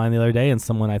was online the other day, and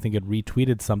someone I think had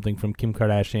retweeted something from Kim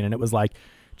Kardashian, and it was like,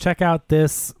 check out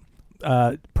this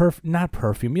not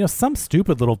perfume, some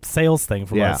stupid little sales thing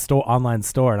from a online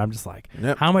store, and I'm just like,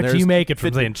 how much do you make it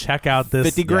from saying check out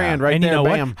this $50,000 right and there, you know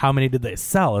bam. what? How many did they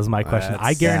sell is my question.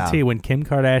 I guarantee when Kim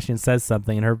Kardashian says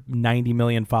something and her 90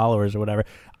 million followers or whatever,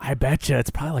 I bet you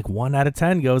it's probably like 1 out of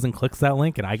 10 goes and clicks that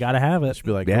link, and I gotta have it. Should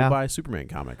be like, go buy Superman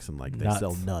comics, and like they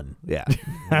sell none. Yeah.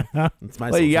 It's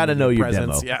my you got to know your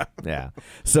presence. demo. Yeah.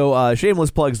 So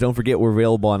shameless plugs. Don't forget we're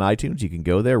available on iTunes. You can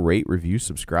go there, rate, review,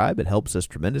 subscribe. It helps us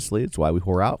tremendously. It's why we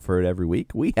whore out for it every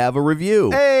week. We have a review.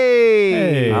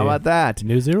 Hey, how about that?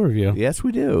 New Zoo review. Yes,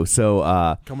 we do.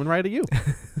 So coming right at you.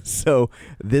 So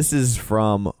this is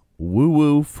from Woo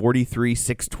Woo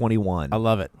 43621. I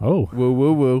love it. Oh, woo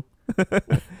woo woo.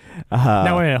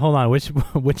 Now wait a minute, hold on.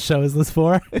 Which show is this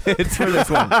for? It's for this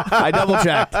one. I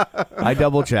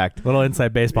double checked. Little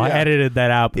inside baseball. I edited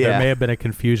that out, but there may have been a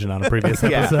confusion on a previous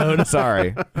episode.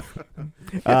 Sorry.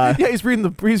 He's reading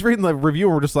the review,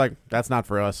 and we're just like, that's not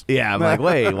for us. Yeah, I'm like,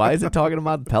 wait, why is it talking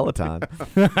about Peloton?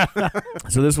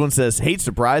 So this one says, hate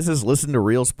surprises, listen to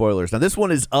real spoilers. Now this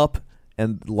one is up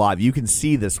and live. You can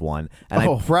see this one, and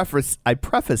I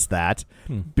preface that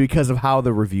because of how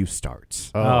the review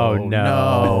starts. Oh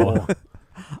no.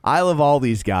 I love all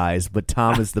these guys, but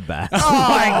Tom is the best.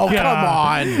 Oh, come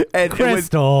on. And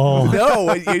Crystal.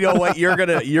 no, you know what? You're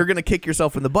gonna kick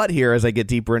yourself in the butt here as I get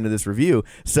deeper into this review.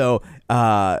 So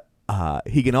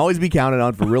he can always be counted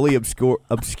on for really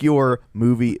obscure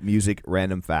movie music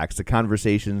random facts. The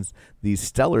conversations these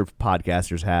stellar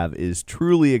podcasters have is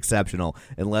truly exceptional,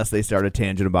 unless they start a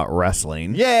tangent about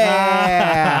wrestling.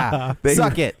 Yeah.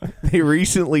 Suck it. They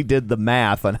recently did the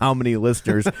math on how many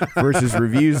listeners versus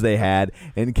reviews they had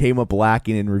and came up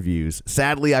lacking in reviews.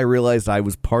 Sadly, I realized I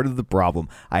was part of the problem.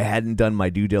 I hadn't done my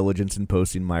due diligence in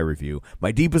posting my review.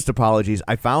 My deepest apologies.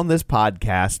 I found this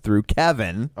podcast through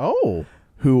Kevin. Oh.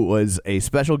 Who was a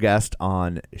special guest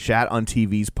on Shat on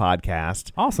TV's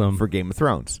podcast. Awesome. For Game of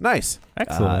Thrones. Nice.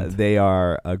 Excellent. They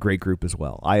are a great group as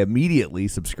well. I immediately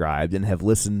subscribed and have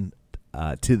listened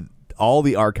to all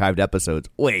the archived episodes.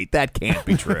 Wait, that can't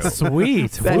be true.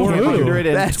 Sweet.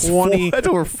 That's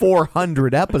over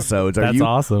 400 episodes. That's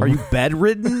awesome. Are you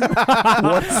bedridden?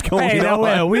 What's going on?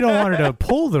 Wait, we don't want her to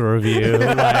pull the review.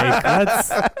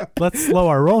 Let's slow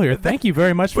our roll here. Thank you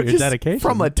very much for your dedication.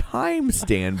 From a time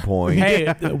standpoint.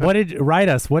 Hey, write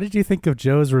us? What did you think of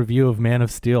Joe's review of Man of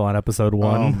Steel on episode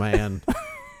 1? Oh man.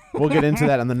 We'll get into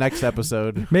that on the next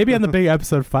episode. Maybe on the big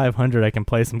episode 500, I can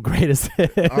play some greatest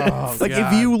hits. Oh, like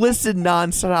God. if you listen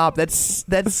nonstop,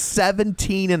 that's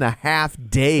 17 and a half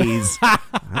days.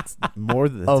 That's more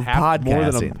than of half, more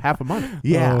than podcasting. half a month.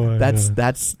 Yeah, Oh, that's yeah.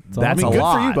 that's I mean, a good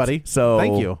lot for you, buddy. So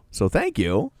Thank you. So thank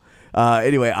you.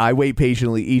 Anyway, I wait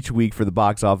patiently each week for the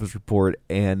box office report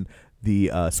and the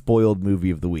spoiled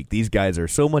movie of the week. These guys are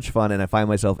so much fun, and I find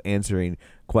myself answering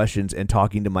questions and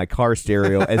talking to my car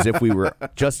stereo as if we were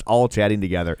just all chatting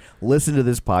together. Listen to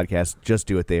this podcast. Just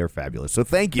do it. They are fabulous. So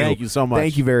thank you. Thank you so much.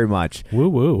 Thank you very much. Woo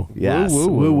woo. Yes, Woo,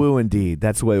 woo, woo woo. woo indeed.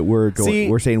 That's what we're going. See,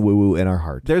 we're saying woo woo in our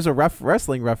heart. There's a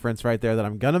wrestling reference right there that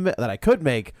I'm gonna that I could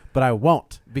make, but I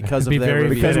won't because of Be their very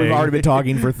review. Because we've already been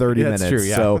talking for 30 That's minutes. true,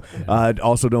 yeah. So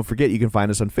also don't forget, you can find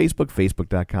us on Facebook,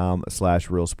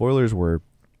 facebook.com/Real Spoilers, where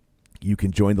you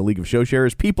can join the League of Show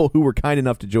Sharers. People who were kind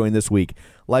enough to join this week: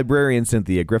 Librarian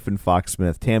Cynthia, Griffin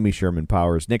Fox-Smith, Tammy Sherman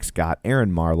Powers, Nick Scott,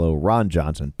 Aaron Marlowe, Ron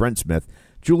Johnson, Brent Smith,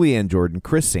 Julianne Jordan,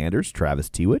 Chris Sanders, Travis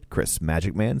Tewitt, Chris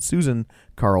Magic Man, Susan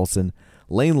Carlson,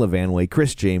 Lane Levanway,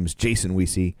 Chris James, Jason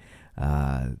Weesey.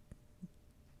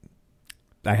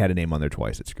 I had a name on there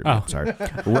twice. It screwed me up. Sorry.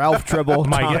 Ralph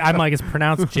Tribble. I'm like, it's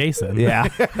pronounced Jason. Yeah.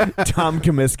 Tom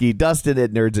Comiskey, Dustin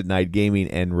at Nerds at Night Gaming,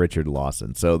 and Richard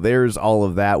Lawson. So there's all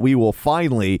of that. We will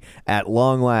finally, at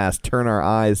long last, turn our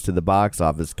eyes to the box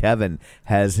office. Kevin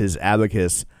has his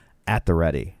abacus at the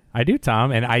ready. I do,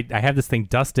 Tom, and I have this thing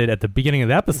dusted at the beginning of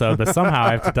the episode, but somehow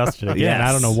I have to dust it again. Yes.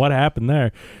 I don't know what happened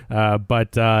there.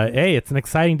 But hey, it's an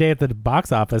exciting day at the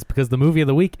box office because the movie of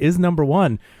the week is number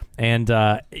 1. And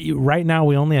right now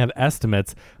we only have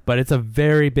estimates, but it's a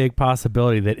very big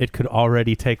possibility that it could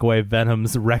already take away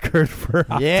Venom's record for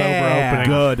October opening.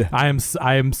 Good.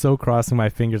 I am so crossing my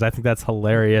fingers. I think that's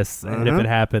hilarious and if it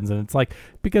happens. And it's like,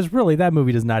 because really that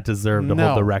movie does not deserve to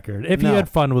hold the record. If you had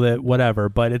fun with it, whatever,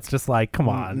 but it's just like, come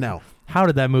on. No. How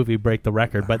did that movie break the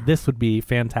record? But this would be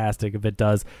fantastic if it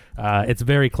does. It's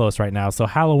very close right now. So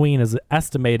Halloween is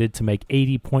estimated to make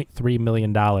 $80.3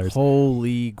 million.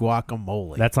 Holy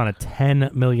guacamole. That's on a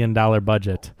 $10 million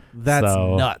budget. That's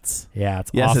So, nuts. Yeah,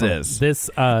 it's Yes, awesome. it is. This,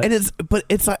 And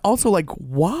it's also like,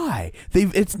 why?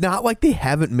 It's not like they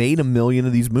haven't made a million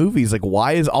of these movies. Like,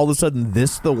 why is all of a sudden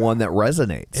this the one that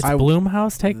resonates? it's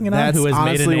Blumhouse taking it on, That's who has made a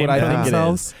honestly name what I for think it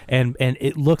themselves. is. And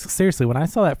it looks, seriously, when I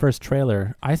saw that first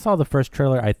trailer, I saw the first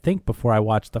trailer, I think, before I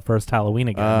watched the first Halloween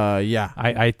again. Yeah.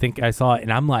 I think I saw it,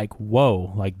 and I'm like,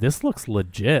 whoa, like, this looks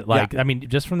legit. Like, I mean,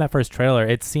 just from that first trailer,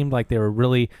 it seemed like they were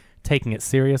really taking it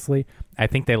seriously. I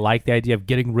think they like the idea of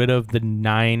getting rid of the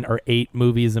 9 or 8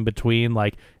 movies in between.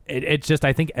 Like, it's just,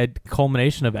 I think, a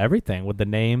culmination of everything with the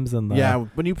names and the... Yeah,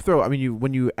 when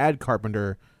you add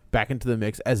Carpenter back into the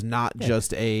mix as not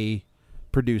just a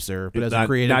producer, but as a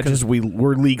creative... Not just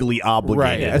we're legally obligated.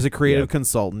 Right, as a creative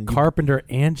consultant. Carpenter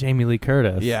and Jamie Lee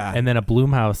Curtis. Yeah. And then a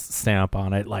Blumhouse stamp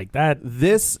on it. Like that...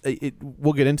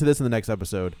 We'll get into this in the next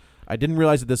episode. I didn't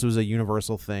realize that this was a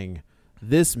Universal thing.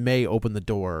 This may open the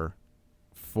door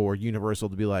for Universal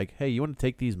to be like, hey, you want to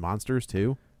take these monsters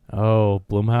too? Oh,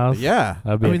 Blumhouse? Yeah.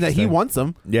 That'd be I mean, that he interesting. wants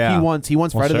them. Yeah. He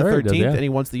wants Friday sure, the he does, 13th, yeah. and he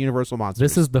wants the Universal monsters.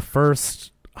 This is the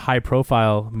first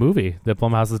high-profile movie that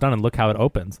Blumhouse has done, and look how it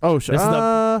opens. Oh, sure. This is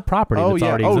the property that's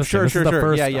already existing. Sure, this sure, is the sure.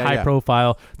 first Yeah.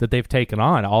 high-profile that they've taken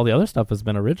on. All the other stuff has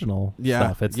been original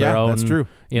stuff. It's their own... that's true.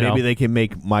 You know, Maybe they can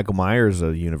make Michael Myers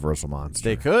a Universal monster.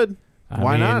 They could.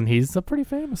 Why not? He's a pretty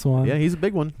famous one. Yeah, he's a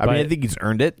big one. I mean, I think he's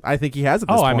earned it. I think he has at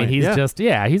this point. I mean, he's yeah. just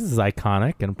he's as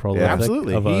iconic and prolific. Yeah,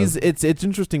 absolutely. It's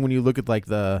interesting when you look at like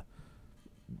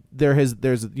there's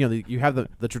you have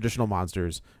the traditional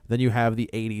monsters, then you have the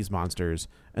 80s monsters,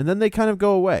 and then they kind of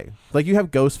go away. Like you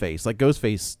have Ghostface. Like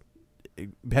Ghostface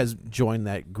has joined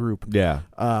that group. Yeah.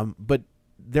 But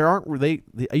there aren't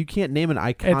you can't name an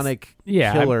iconic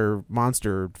killer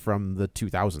monster from the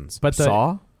 2000s. But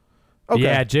Saw? Okay.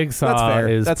 Yeah, Jigsaw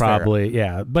is That's probably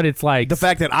fair. but it's like The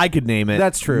fact that I could name it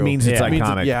That's true. means it's Yeah.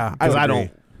 iconic. Yeah, I Because would I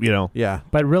agree. don't, Yeah.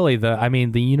 But really,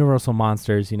 the Universal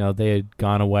monsters, they had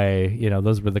gone away.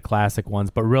 Those were the classic ones.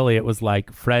 But really, it was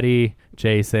like Freddy,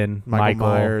 Jason, Michael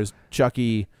Myers,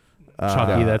 Chucky.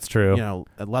 Chucky. That's true.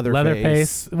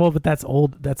 Leatherface. Well, but that's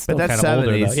old. That's still that's kind of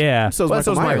older. 70s. Though. Yeah. So Well,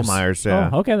 so is Michael Myers.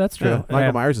 Yeah. Oh, okay, that's true. Yeah. Michael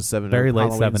Yeah. Myers is Very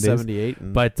late Halloween 70s. 78.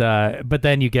 And But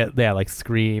then you get like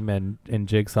Scream and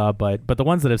Jigsaw. But the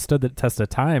ones that have stood the test of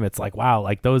time, it's like wow,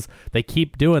 like those they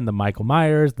keep doing the Michael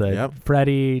Myers, the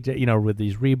Freddy, with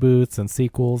these reboots and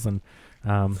sequels and.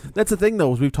 That's the thing,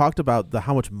 though, is we've talked about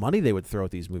how much money they would throw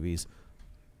at these movies.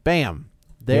 Bam,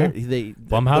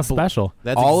 Blumhouse special.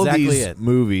 That's all exactly of these it.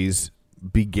 movies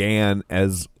began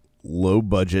as low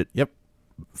budget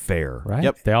fare. Right.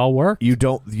 Yep. They all work. You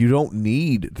don't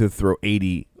need to throw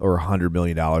 $80 or $100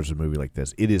 million at a movie like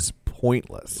this. It is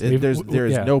pointless.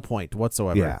 There's no point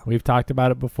whatsoever. Yeah. We've talked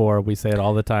about it before. We say it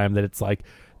all the time that it's like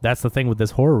that's the thing with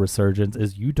this horror resurgence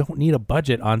is you don't need a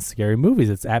budget on scary movies.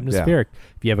 It's atmospheric.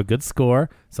 If you have a good score,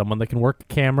 someone that can work the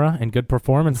camera, and good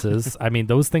performances, I mean,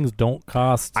 those things don't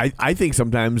cost. I think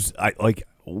sometimes I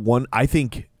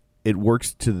think it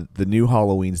works to the new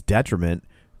Halloween's detriment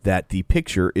that the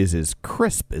picture is as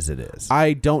crisp as it is.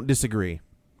 I don't disagree.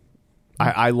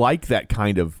 I like that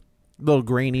kind of little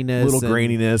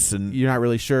graininess, and you're not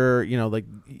really sure. Like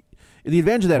the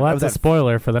advantage of that. Well, that's a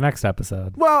spoiler for the next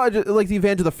episode. Well, like the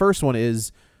advantage of the first one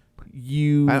is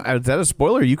is that a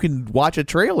spoiler? You can watch a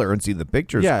trailer and see the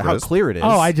pictures. Yeah, crisp. how clear it is.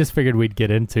 Oh, I just figured we'd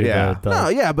get into but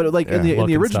like in the look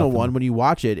and original stuff one, when you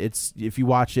watch it, if you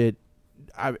watch it.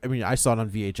 I mean, I saw it on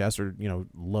VHS or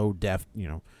low def,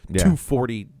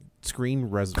 240 screen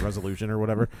resolution or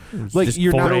whatever. Like just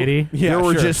you're 480. not. Yeah, there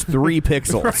were sure. just 3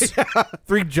 pixels.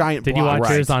 3 giant. Did you watch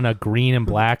blocks. yours on a green and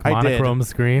black monochrome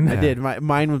screen? I did. My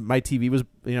TV was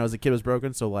as a kid was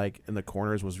broken, so like in the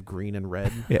corners was green and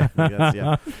red. Yeah. I guess,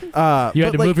 yeah. You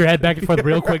had to move your head back and forth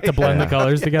real quick to blend the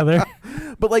colors together.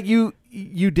 But like you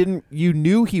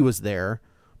knew he was there,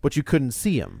 but you couldn't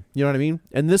see him. You know what I mean?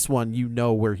 And this one, you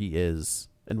know where he is.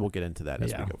 And we'll get into that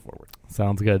as we go forward.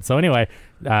 Sounds good. So anyway,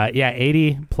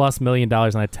 $80+ million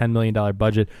on a $10 million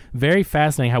budget. Very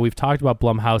fascinating how we've talked about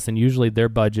Blumhouse, and usually their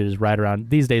budget is right around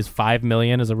these days. $5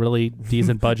 million is a really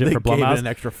decent budget for Blumhouse. They gave it an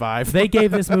extra 5. They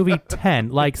gave this movie 10.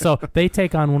 Like so, they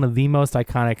take on one of the most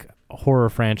iconic horror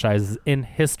franchises in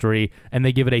history, and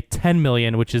they give it a $10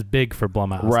 million, which is big for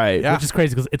Blumhouse, Right? Yeah. Which is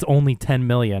crazy because it's only $10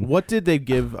 million. What did they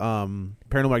give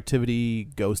Paranormal Activity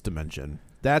Ghost Dimension?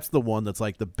 That's the one that's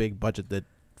like the big budget that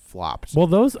flopped. Well,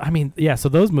 those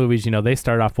those movies, they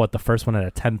started off the first one at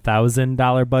a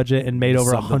 $10,000 budget and made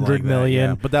over Something $100 like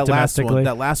million. that, yeah. But that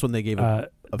last one they gave a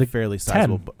the fairly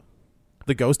sizable. 10.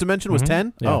 The Ghost Dimension was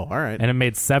 10. Yeah. Oh, all right. And it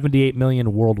made $78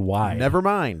 million worldwide. Never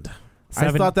mind.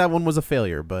 I thought that one was a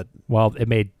failure, but Well, it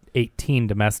made 18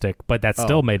 domestic, but that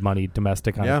still made money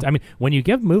domestic on it. Yeah. I mean, when you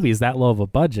give movies that low of a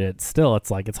budget, still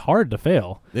it's like it's hard to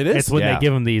fail. It is. It's when Yeah. they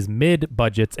give them these mid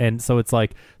budgets, and so it's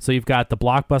like you've got the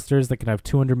blockbusters that can have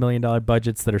 $200 million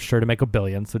budgets that are sure to make $1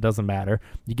 billion, so it doesn't matter.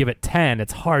 You give it 10,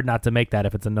 it's hard not to make that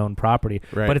if it's a known property.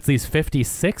 Right. But it's these 50s,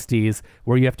 60s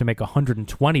where you have to make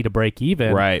 120 to break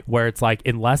even. Right. Where it's like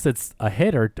unless it's a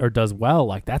hit or does well,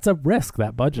 like that's a risk,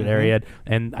 that budget area.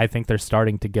 And I think they're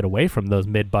starting to get away from those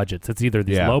mid budgets. It's either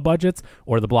these low budgets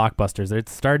or the blockbusters.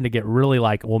 It's starting to get really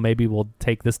like, well, maybe we'll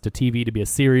take this to TV to be a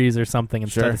series or something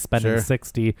instead of spending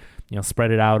 60. Spread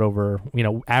it out over.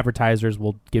 Advertisers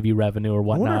will give you revenue or I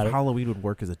whatnot. wonder if Halloween would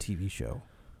work as a TV show.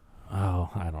 Oh,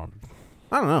 I don't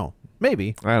know.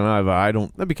 Maybe. I don't know. I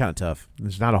don't. That'd be kind of tough.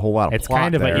 There's not a whole lot of It's plot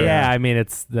kind of there. I mean,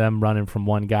 it's them running from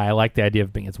one guy. I like the idea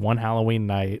of it's one Halloween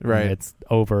night, right? And it's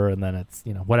over, and then it's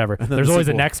whatever. Then There's always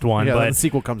a next one, but the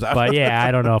sequel comes out. But yeah,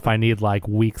 I don't know if I need like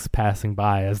weeks passing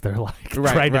by as they're like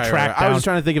trying to track down. I was just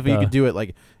trying to think if you could do it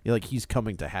like he's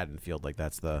coming to Haddonfield, like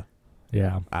that's the.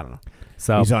 Yeah, I don't know.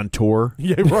 So he's on tour.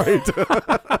 Yeah, right.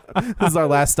 This is our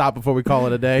last stop before we call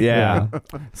it a day. Yeah.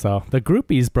 So the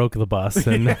groupies broke the bus,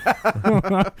 and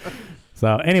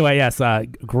so anyway, yes,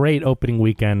 great opening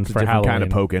weekend It's for a different Halloween. kind of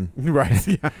poking. Right.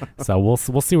 Yeah. So we'll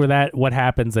see what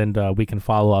happens, and we can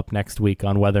follow up next week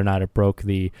on whether or not it broke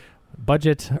the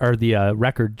budget or the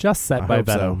record just set by hope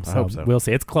so. Venom. I hope so. We'll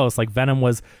see. It's close. Like Venom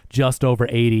was just over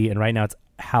 80, and right now it's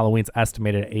Halloween's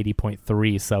estimated at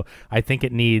 80.3. So I think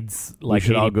it needs like we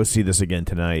should 80. all go see this again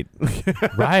tonight.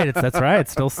 Right. That's right.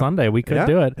 It's still Sunday. We could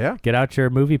do it. Yeah. Get out your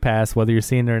movie pass, whether you're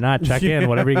seeing it or not. Check in,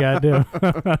 whatever you got to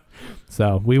do.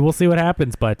 So we will see what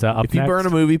happens. But up If you next, burn a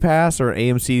movie pass or an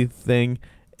AMC thing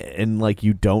and like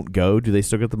you don't go, do they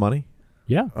still get the money?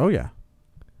 yeah, Oh yeah.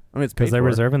 I mean, it's paid because they're for.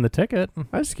 reserving the ticket.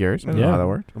 I was curious. I didn't Yeah. know how that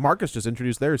worked. Marcus just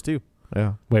introduced theirs too.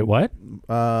 Yeah. Wait, what?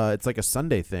 It's like a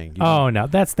Sunday thing. Oh no,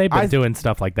 they've been I- doing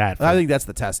stuff like that. I think that's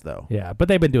the test though. yeah, but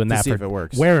they've been doing To that see for if it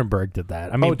works. Warenberg did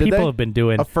that. I mean, Oh, did people they? have been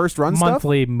doing A first run stuff?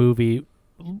 monthly movie.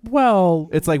 Well,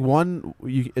 It's like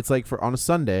it's like for on a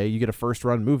Sunday you get a first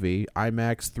run movie,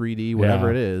 IMAX, 3D, whatever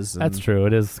Yeah. it is. and- that's true.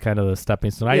 It is kind of the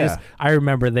stepping stone. Yeah. I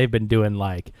remember they've been doing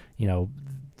like,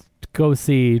 go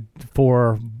see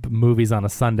 4 movies on a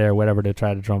Sunday or whatever to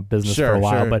try to drum business for Sure, a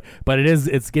while. sure. But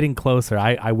it's getting closer.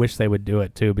 I wish they would do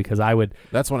it too, because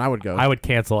That's when I would go. I would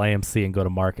cancel AMC and go to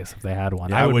Marcus if they had one.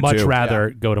 Yeah, I I would would much too. rather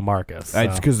go to Marcus.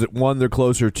 It's because one, they're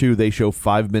closer. Two, they show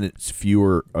 5 minutes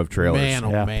fewer of trailers. Man,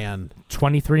 oh Yeah. man.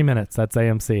 23 minutes. That's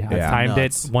AMC. I Yeah. timed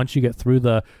Nuts. it. Once you get through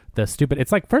the stupid,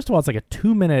 it's like, first of all, it's like a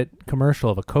 2-minute commercial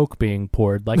of a Coke being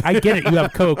poured. Like, I get it, you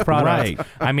have Coke products. Right.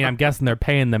 I mean, I'm guessing they're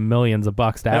paying them millions of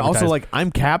bucks to And advertise. also, like, I'm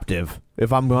captive.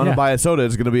 If I'm going to Yeah. buy a soda,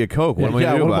 it's going to be a Coke. What am I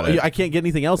going to do about it? I can't get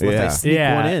anything else unless I Yeah.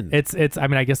 sneak one in. It's. I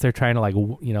mean, I guess they're trying to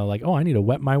oh, I need to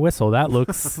wet my whistle. That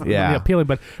looks Yeah. appealing.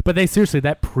 But they seriously,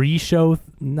 that pre-show,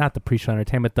 not the pre-show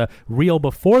entertainment, the reel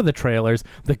before the trailers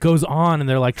that goes on, and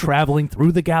they're like traveling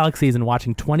through the galaxies and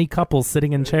watching 20 couples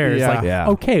sitting in chairs. Yeah. Like, Yeah.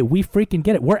 okay, we freaking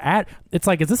get it. It's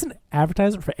like, is this an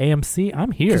advertisement for AMC?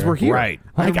 I'm here 'Cause we're here. Right.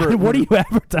 Like, I remember what are you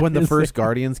advertising? when the first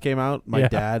Guardians came out, my Yeah.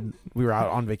 dad, we were out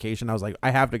on vacation. I was like,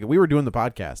 I have to go. We were doing the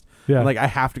podcast. Yeah. I'm like, I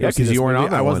have to go Yeah, see 'cause this you weren't movie.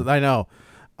 on that I wasn't. one. I know.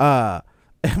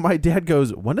 And my dad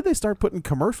goes, when did they start putting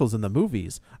commercials in the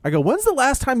movies? I go, when's the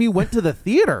last time you went to the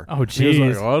theater? Oh, He was jeez.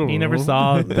 like, I don't He never know.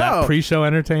 saw that No. pre-show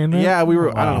entertainment? Yeah, we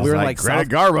were. I don't know. We were in like Greta South,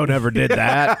 Garbo never did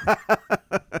that.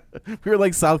 we were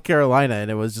like South Carolina,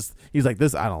 and it was just. He's like,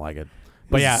 this. I don't like it.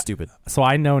 But This yeah, is stupid. So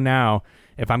I know now,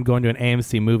 if I'm going to an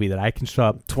AMC movie, that I can show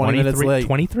up 20 minutes late.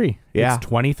 23. Yeah. It's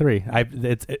 23.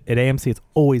 It's at AMC. It's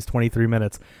always 23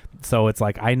 minutes. So it's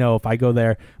like, I know if I go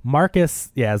there,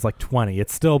 Marcus, it's like 20.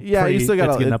 It's still Yeah, pretty, you still it's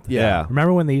got getting up. yeah.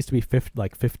 Remember when they used to be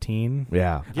 15?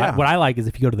 Yeah. Yeah. What I like is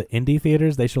if you go to the indie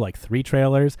theaters, they show like 3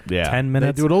 trailers, Yeah. 10 They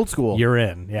minutes. do it old school. You're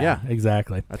in. Yeah,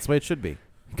 exactly. That's the way it should be.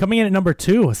 Coming in at number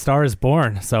 2, A Star Is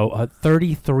Born. So a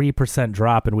 33%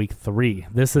 drop in week 3.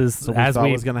 This is what we as thought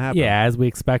we was gonna happen. Yeah, as we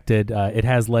expected. It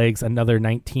has legs. Another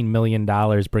 $19 million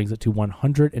brings it to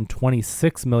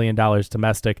 $126 million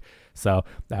domestic. So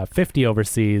 50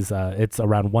 overseas. It's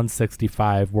around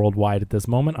 165 worldwide at this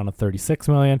moment on a 36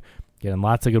 million. Getting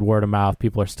lots of good word of mouth.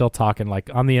 People are still talking. Like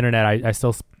on the internet,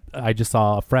 I just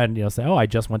saw a friend say, "Oh, I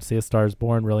just went to see A Star Is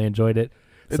Born. Really enjoyed it."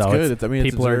 It's So good. It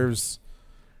people are- deserves.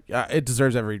 It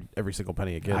deserves every single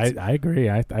penny it gets. I agree.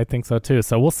 I think so too.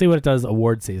 So we'll see what it does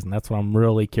award season. That's what I'm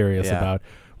really curious Yeah. about.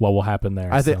 What will happen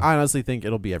there? I So, honestly think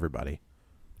it'll be everybody.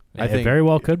 I it think very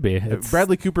well could be. It's-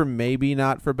 Bradley Cooper maybe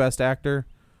not for best actor,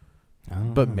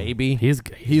 but maybe he's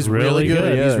really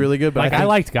good. Yeah. He's really good. But Like I I think,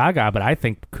 liked Gaga, but I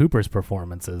think Cooper's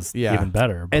performance is Yeah. even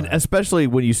better. And but- especially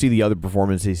when you see the other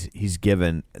performances he's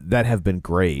given that have been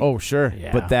great. oh sure,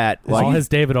 yeah. But that, all like, his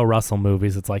David O. Russell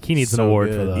movies, it's like he needs an So award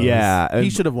good. for those. yeah. he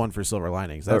should have won for Silver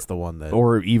Linings. That's the one that.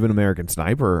 Or even American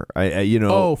Sniper.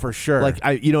 Oh, for sure. Like,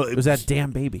 it was that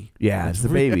damn baby. Yeah, it's the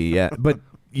baby. Yeah, but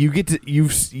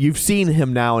you've seen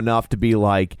him now enough to be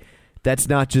like, that's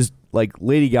not just like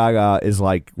Lady Gaga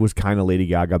was kind of Lady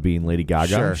Gaga being Lady Gaga.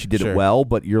 Sure, She did sure. it well,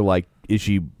 but you're like, is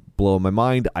she blowing my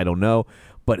mind? I don't know.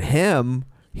 But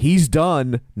he's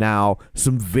done now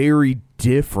some very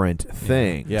different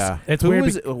things. Yeah, It's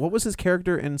weird what was his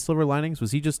character in Silver Linings?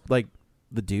 Was he just like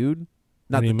the dude?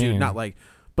 Not What do the you dude. mean? Not like.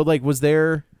 But like, was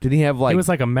there? Did he have like? he was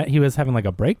like he was having like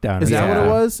a breakdown. Is or that what something.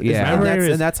 it was? Yeah.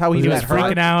 And that's how he was got hurt?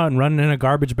 freaking out and running in a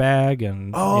garbage bag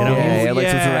and Oh, you know, yeah, he had like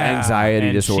some sort of yeah. anxiety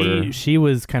and disorder. She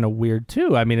was kind of weird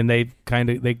too. I mean, and they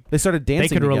They started dancing. they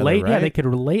could together, relate. Right? Yeah, they could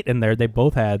relate in there. They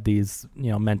both had these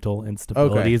mental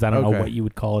instabilities. Okay, I don't know okay. what you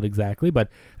would call it exactly, but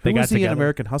they Who got was he together. in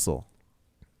American Hustle?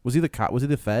 Was he the cop? Was he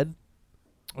the Fed?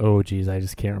 Oh, geez, I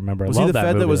just can't remember. Was I he love the Fed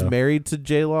movie, that was though. married to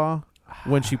J Law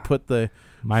when she put the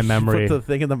My memory. put the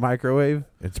thing in the microwave?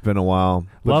 It's been a while.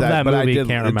 But Love that but I movie. did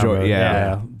Can't enjoy remember. it.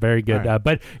 Yeah. Very good. All right.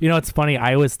 But it's funny.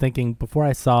 I was thinking before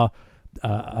I saw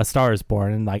A Star Is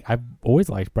Born, and like I've always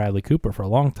liked Bradley Cooper for a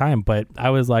long time. But I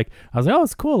was like, oh,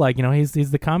 it's cool. Like he's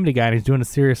the comedy guy and he's doing a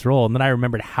serious role. And then I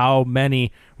remembered how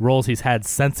many roles he's had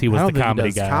since he was I the don't think he comedy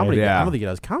does guy. comedy. Yeah. I don't think he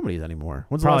does comedies anymore.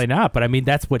 When's the Probably last- not, but I mean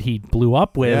that's what he blew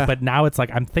up with. Yeah. But now it's like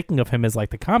I'm thinking of him as like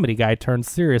the comedy guy turned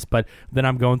serious. But then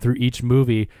I'm going through each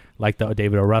movie, like the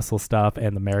David O. Russell stuff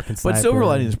and the American Sniper. But Silver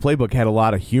Linings Playbook had a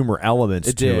lot of humor elements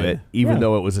It to did. it, even Yeah.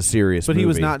 though it was a serious But movie. he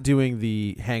was not doing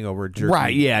the Hangover jerky.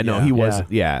 Right, yeah, no, he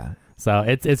wasn't. Yeah. So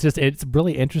it's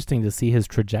really interesting to see his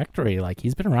trajectory. Like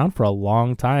he's been around for a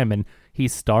long time, and he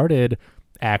started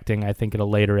acting, I think, at a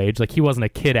later age. Like he wasn't a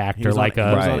kid He actor, was like on,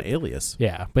 he was on Right. Alias.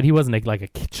 yeah, but he wasn't like a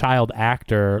child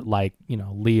actor, like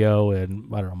Leo and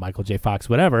I don't know Michael J. Fox,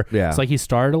 whatever. Yeah. So like he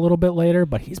started a little bit later,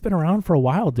 but he's been around for a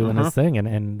while doing his thing,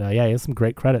 and yeah, he has some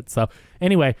great credits. So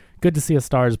anyway, good to see A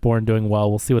Star Is Born doing well.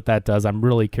 We'll see what that does. I'm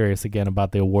really curious again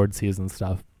about the award season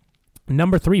stuff.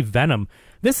 Number 3, Venom.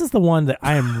 This is the one that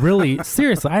I am really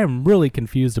seriously. I am really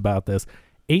confused about this.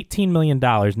 $18 million,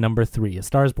 number 3. A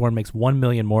Star Is Born makes $1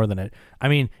 million more than it. I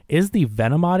mean, is the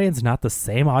Venom audience not the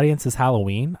same audience as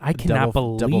Halloween? I cannot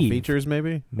believe. Double features,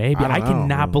 maybe. Maybe I don't know.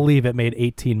 cannot believe it made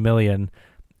 $18 million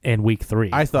in week 3.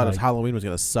 I thought Like, Halloween was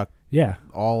going to suck yeah.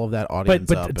 all of that audience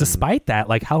But up. and- despite that,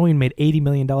 like Halloween made $80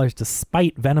 million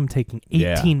despite Venom taking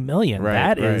 $18 million. Right,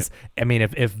 That right. is, I mean,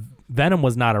 if Venom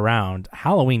was not around,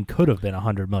 Halloween could have been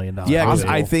 $100 million. Yeah, because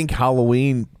movie. I think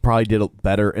Halloween probably did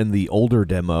better in the older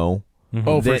demo.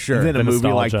 Oh, for sure. Than a The movie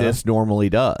like nostalgia. this normally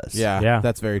does. yeah,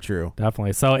 that's very true.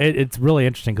 Definitely. So it's really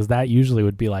interesting because that usually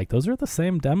would be like, those are the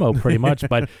same demo pretty much.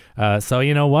 But so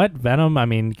you know what? Venom, I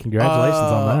mean, congratulations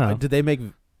on that. Did they make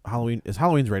Halloween? Is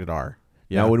Halloween's rated R?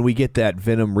 Now, when we get that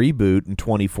Venom reboot in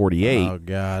 2048, Oh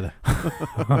God.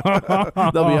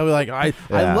 They'll be like, I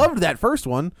Yeah. loved that first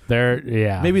one.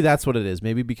 Yeah. Maybe that's what it is.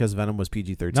 Maybe because Venom was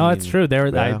PG-13. No, it's true.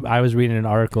 Yeah. I was reading an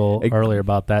article It- earlier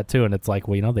about that too, and it's like,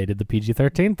 well, they did the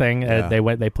PG-13 thing. Yeah.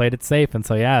 They played it safe, and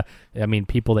so yeah, I mean,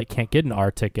 people that can't get an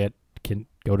R ticket can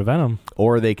go to Venom.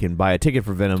 or they can buy a ticket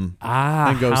for Venom.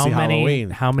 Ah, And go how see many? Halloween.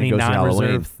 How many And go see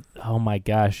non-reserve? Oh my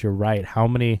gosh, you're right. How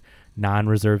many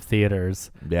non-reserve theaters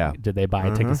Yeah. did they buy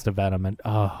tickets to Venom? And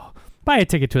buy a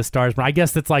ticket to A Star Is Born. I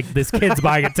guess it's like this kid's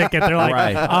buying a ticket. They're like,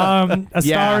 Right. A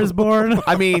Yeah. Star Is Born.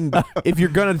 I mean, if you're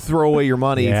gonna throw away your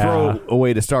money, Yeah. throw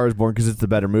away to Star Is Born because it's the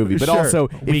better movie. But Sure. also,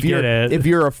 We if you're get it. if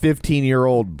you're a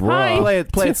 15-year-old Hi. bro,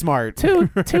 Play it smart. two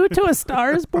to A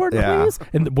Star Is Born, Yeah. please.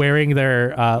 And wearing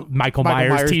their Michael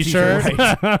Myers t-shirt.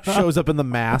 t-shirt. Shows up in the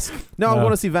mask. No, I No.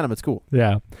 want to see Venom. It's cool.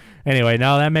 Yeah. Anyway,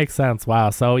 no, that makes sense.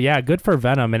 Wow. So, yeah, good for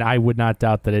Venom. And I would not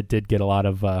doubt that it did get a lot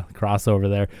of crossover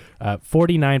there.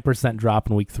 49% drop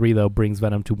in week 3, though, brings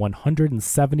Venom to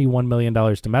 $171 million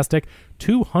domestic,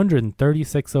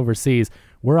 $236 overseas.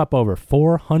 We're up over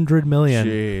 $400 million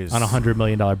Jeez. on a $100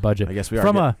 million budget. I guess we are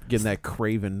from getting that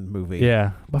Craven movie.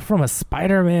 yeah, but from a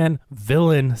Spider-Man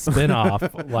villain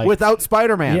spinoff, like Without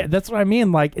Spider-Man. yeah, that's what I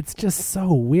mean. Like, it's just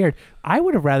so weird. I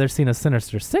would have rather seen a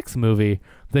Sinister Six movie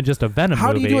than just a Venom How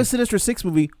movie. do you do a Sinister Six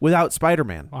movie without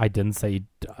Spider-Man? I didn't say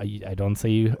I don't say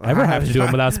you ever have to do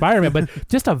it without Spider-Man, but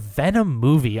just a Venom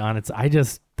movie on its.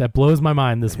 That blows my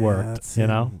mind. This worked, you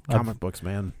know. Comic books,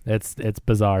 man. It's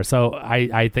bizarre. So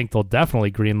I think they'll definitely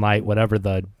green light whatever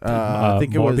the I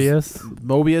think Morbius.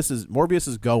 Morbius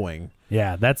is going.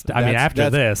 Yeah, that's. I mean, after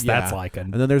this, yeah. that's like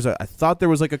And then I thought there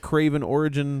was like a Craven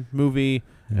origin movie,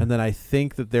 and then I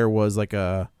think that there was like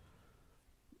a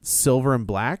Silver and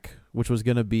Black, which was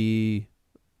going to be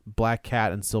Black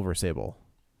Cat and Silver Sable.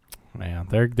 man.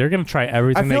 They're gonna try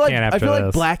everything they can after I feel this.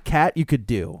 like Black Cat you could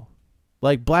do.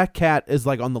 Like Black Cat is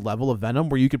like on the level of Venom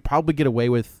where you could probably get away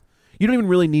with. You don't even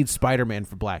really need Spider-Man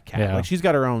for Black Cat. Yeah. Like she's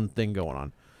got her own thing going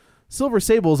on. Silver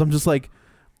Sables, I'm just like,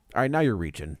 all right, now you're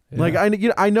reaching. Yeah. Like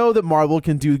I know that Marvel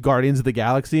can do Guardians of the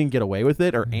Galaxy and get away with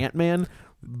it, or Ant-Man,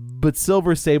 but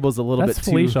Silver Sable's a little That's bit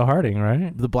Felicia too. Harding,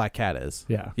 right? The Black Cat is.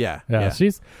 Yeah. Yeah.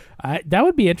 She's that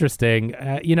would be interesting.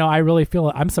 I really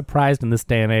feel I'm surprised in this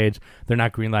day and age they're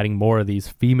not greenlighting more of these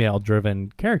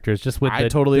female-driven characters. Just with I the,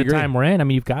 totally the agree. time we're in. I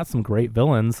mean, you've got some great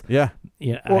villains. Yeah.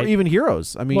 Yeah, Or even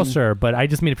heroes. I mean, well, sure, but I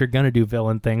just mean if you're gonna do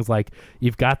villain things, like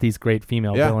you've got these great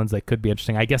female Yeah. villains that could be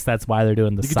interesting. I guess that's why they're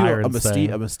doing the you could do a Sirens thing.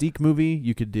 Mystique movie.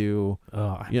 You could do.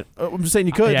 Oh, I'm just saying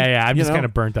you could. yeah. I'm you just know? kind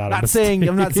of burnt out. on I'm not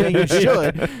saying you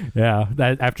should. Yeah,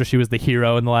 that after she was the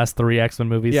hero in the last 3 X-Men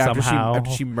movies, Yeah, somehow. after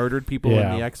she murdered people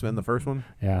Yeah. in the X-Men, the first one.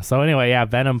 Yeah. So anyway, yeah,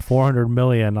 Venom 400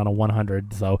 million on a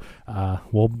 100. So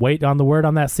we'll wait on the word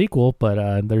on that sequel,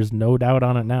 but there's no doubt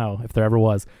on it now if there ever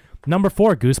was. Number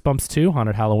 4, Goosebumps 2,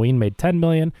 Haunted Halloween made $10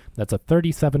 million. That's a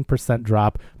 37%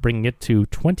 drop, bringing it to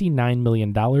 $29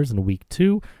 million in week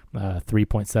 2,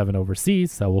 3.7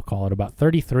 overseas. So we'll call it about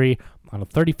 33 on a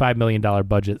 $35 million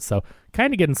budget. So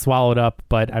kind of getting swallowed up,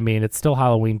 but I mean, it's still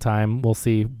Halloween time. We'll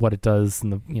see what it does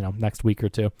in the next week or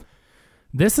two.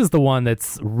 This is the one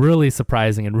that's really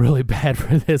surprising and really bad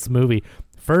for this movie.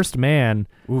 First Man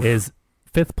is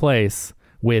 5th place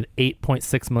with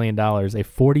 $8.6 million, a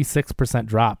 46%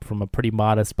 drop from a pretty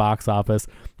modest box office.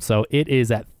 So it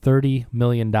is at $30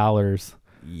 million. Yikes.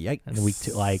 In week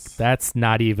 2. Like, that's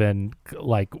not even,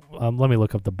 like, let me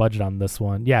look up the budget on this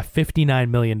one. Yeah,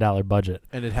 $59 million budget.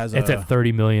 And it's at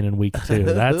 $30 million in week 2.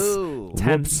 That's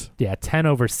 10, 10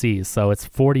 overseas. So it's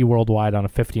 40 worldwide on a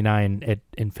 59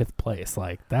 in 5th place.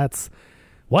 Like, that's...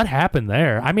 What happened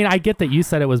there? I mean, I get that you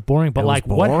said it was boring, but like,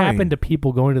 what happened to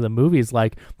people going to the movies?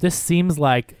 Like, this seems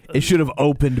like it should have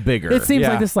opened bigger. It seems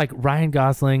like this, like Ryan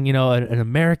Gosling, you know, an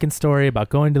American story about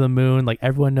going to the moon. Like,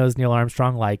 everyone knows Neil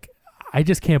Armstrong. Like, I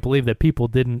just can't believe that people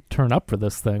didn't turn up for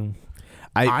this thing.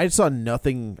 I saw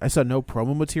nothing. I saw no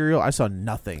promo material. I saw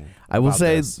nothing. I will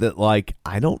say that, like,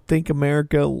 I don't think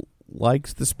America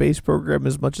likes the space program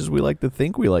as much as we like to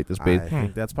think we like the space. I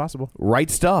think that's possible. Right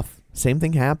Stuff. Same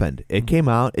thing happened. It came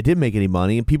out. It didn't make any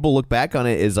money, and people look back on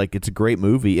it as like it's a great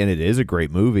movie, and it is a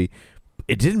great movie.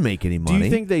 It didn't make any money. Do you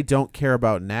think they don't care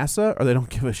about NASA, or they don't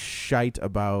give a shite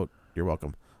about? You're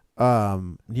welcome.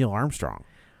 Neil Armstrong.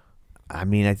 I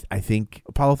mean, I think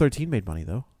Apollo 13 made money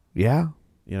though. Yeah.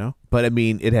 You know, but I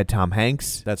mean, it had Tom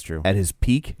Hanks. That's true. At his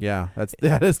peak. Yeah,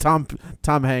 that is Tom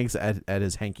Hanks at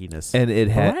his hankiness. And it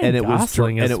had, Ryan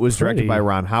and it was directed by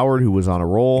Ron Howard, who was on a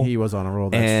roll. He was on a roll.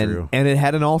 That's true. And it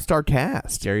had an all-star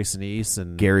cast: Gary Sinise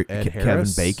and Kevin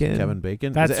Bacon. Kevin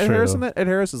Bacon. That's is Ed true. Harris in that? Ed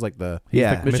Harris is like the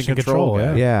Mission Control.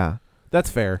 guy. Yeah,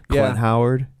 that's fair. Clint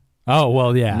Howard. Oh,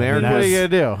 well, yeah. What are you gonna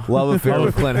do? Love affair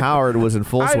with Clint Howard was in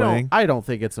full swing. I don't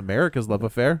think it's America's love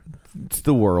affair. It's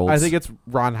the world's. I think it's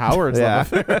Ron Howard's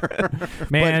love affair.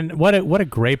 Man, what a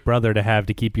great brother to have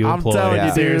to keep you employed. I'm telling you,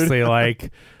 dude. Seriously,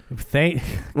 like,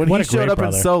 when he showed up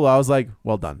in Solo, I was like,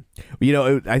 well done. You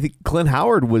know, I think Clint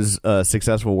Howard was a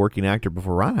successful working actor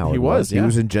before Ron Howard. He was. He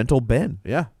was in Gentle Ben.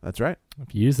 Yeah, that's right.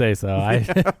 If you say so.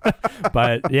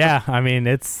 But yeah, I mean,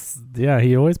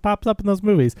 he always pops up in those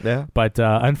movies. Yeah. But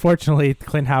unfortunately,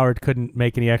 Clint Howard couldn't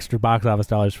make any extra box office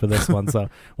dollars for this one, so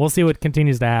we'll see what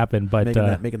continues to happen. But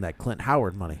making that Clint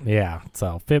Howard money. Yeah,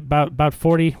 so about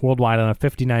 40 worldwide on a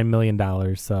 $59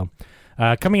 million. So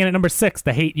coming in at number 6,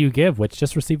 The Hate You Give, which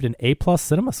just received an A+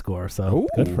 cinema score. So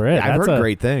good for it. I've heard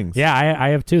great things. Yeah, I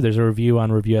have too. There's a review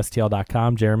on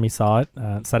reviewstl.com. Jeremy saw it,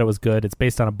 said it was good. It's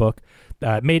based on a book.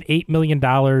 Made $8 million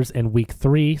in week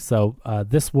 3. So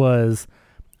this was...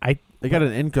 They got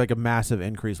a massive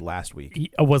increase last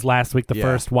week. Was last week the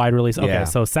first wide release? Okay,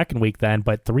 so second week then,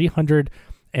 but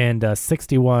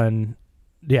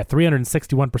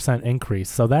 361% increase.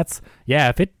 So that's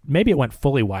maybe it went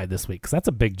fully wide this week because that's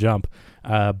a big jump.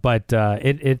 But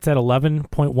it's at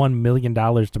 $11.1 million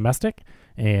domestic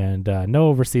and no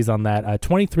overseas on that.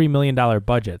 $23 million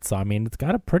budget. So I mean, it's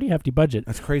got a pretty hefty budget.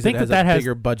 That's crazy. It has a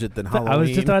bigger budget than Halloween. I was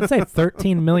just about to say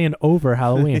 $13 million over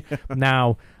Halloween.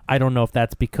 Now, I don't know if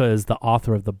that's because the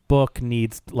author of the book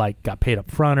got paid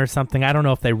up front or something. I don't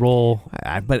know if they roll.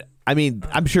 But I mean,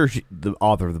 I'm sure the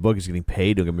author of the book is getting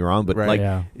paid. Don't get me wrong,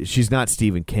 but she's not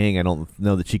Stephen King. I don't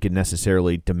know that she could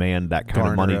necessarily demand that kind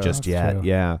of money just yet. True.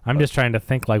 Yeah, I'm just trying to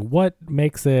think what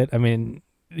makes it. I mean,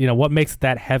 what makes it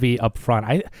that heavy up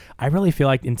front? I really feel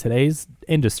like in today's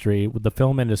industry, with the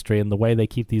film industry and the way they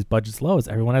keep these budgets low, is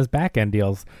everyone has back end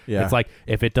deals. Yeah. It's like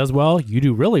if it does well, you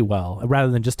do really well,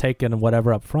 rather than just taking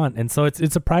whatever up front. And so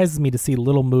it surprises me to see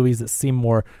little movies that seem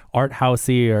more art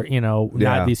housey or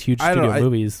not these huge studio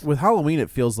movies. With Halloween, it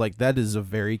feels like that is a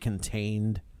very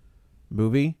contained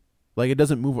movie. Like it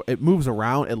doesn't move. It moves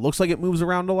around. It looks like it moves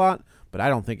around a lot, but I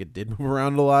don't think it did move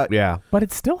around a lot. Yeah, but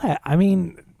it still had. I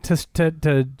mean.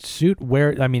 To shoot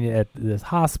at this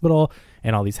hospital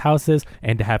and all these houses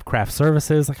and to have craft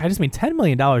services, like I just mean $10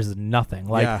 million is nothing.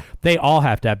 Like they all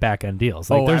have to have back end deals.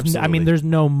 Like there's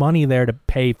no money there to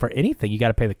pay for anything. You got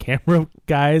to pay the camera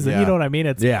guys, and you know what I mean.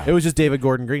 It was just David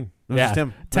Gordon Green. It was just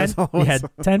him.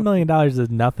 $10 million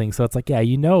is nothing. So it's like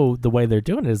the way they're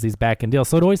doing it is these back end deals.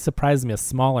 So it always surprises me a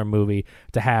smaller movie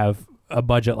to have a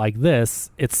budget like this.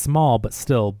 It's small but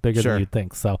still bigger than you'd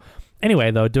think. So.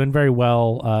 Anyway, though, doing very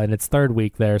well in its third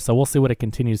week there, so we'll see what it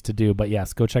continues to do. But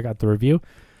yes, go check out the review.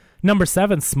 Number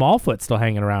 7, Smallfoot, still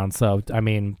hanging around. So, I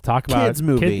mean, talk about kids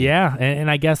movie.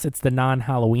 And I guess it's the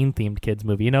non-Halloween themed kids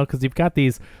movie, because you've got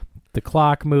the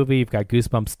Clock movie, you've got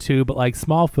Goosebumps 2, but like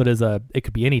Smallfoot it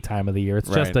could be any time of the year. It's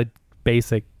just a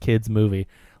basic kids movie.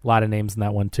 A lot of names in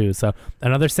that one, too. So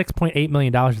another $6.8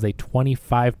 million is a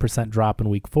 25% drop in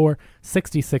week 4,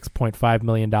 $66.5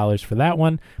 million for that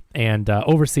one. And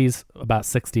overseas, about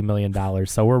 $60 million.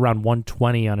 So we're around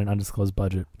 $120 on an undisclosed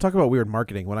budget. Talk about weird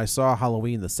marketing. When I saw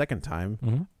Halloween the second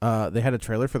time, they had a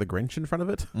trailer for The Grinch in front of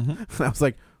it. And I was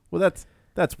like, well,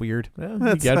 That's weird. You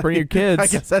got to bring your kids. I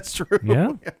guess that's true.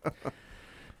 Yeah.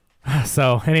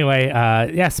 So anyway,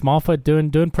 Smallfoot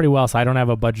doing pretty well. So I don't have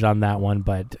a budget on that one,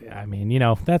 but I mean,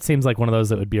 that seems like one of those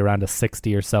that would be around a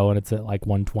 60 or so, and it's at like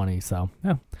 120. So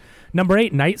yeah. Number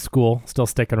 8, Night School, still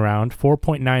sticking around.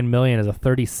 4.9 million is a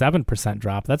 37%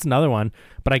 drop. That's another one,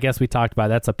 but I guess we talked about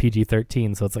that's a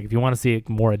PG-13. So it's like if you want to see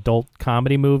a more adult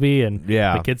comedy movie and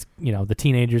the kids, the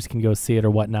teenagers can go see it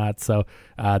or whatnot. So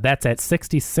that's at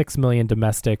 66 million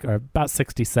domestic, or about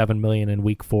 67 million in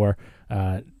week 4.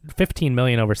 15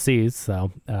 million overseas,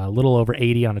 so a little over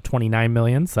 80 on a 29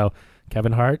 million. So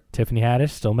Kevin Hart, Tiffany Haddish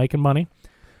still making money.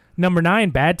 Number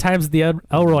 9, Bad Times at the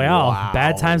El Royale. Wow.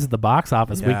 Bad Times at the box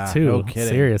office, week 2. No kidding.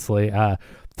 Seriously.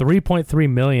 3.3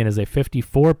 million is a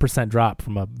 54% drop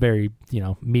from a very,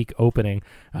 meek opening.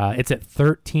 It's at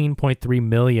 13.3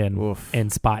 million in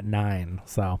spot 9.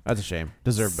 So that's a shame.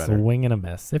 Deserve better. Swing and a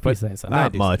miss, if you say so.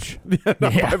 Not much. Not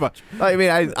by much. I mean,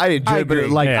 I enjoy it,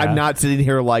 but I'm not sitting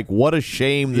here like, what a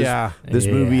shame this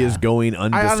movie is going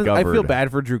undiscovered. I feel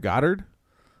bad for Drew Goddard.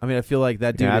 I mean, I feel like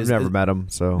that dude. I've never met him,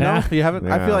 so no, you haven't.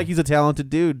 Yeah. I feel like he's a talented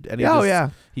dude, and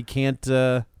he can't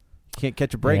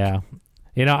catch a break.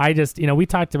 Yeah, I just we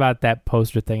talked about that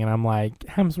poster thing, and I'm like,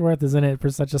 Hemsworth is in it for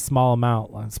such a small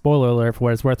amount. Spoiler alert for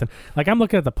what it's worth. And like, I'm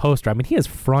looking at the poster. I mean, he is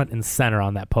front and center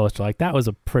on that poster. Like, that was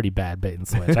a pretty bad bait and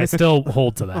switch. I still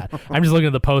hold to that. I'm just looking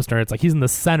at the poster, and it's like he's in the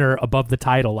center above the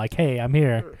title. Like, hey, I'm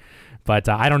here. But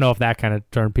I don't know if that kind of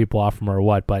turned people off from or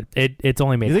what. But it's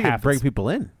only made you think half. It'd bring people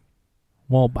in?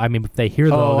 Well, I mean, if they hear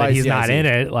that he's not in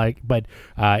it, but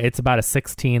it's about a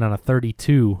 16 on a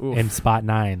 32 in spot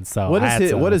 9. So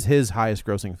what is his highest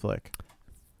grossing flick?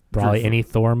 Probably any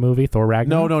Thor movie, Thor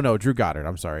Ragnarok. No, Drew Goddard.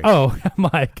 I'm sorry. Oh, I'm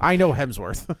like, I know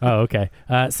Hemsworth. Oh, okay.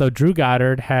 So Drew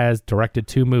Goddard has directed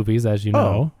 2 movies, as you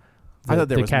know. I thought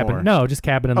there was Cabin, more. No, just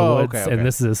Cabin in the Woods, okay. and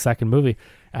this is his second movie.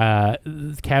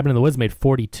 Cabin in the Woods made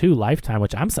 42 Lifetime,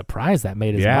 which I'm surprised that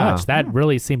made as much. That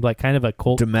really seemed like kind of a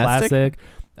cult classic.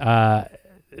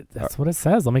 That's what it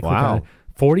says. Let me click on it.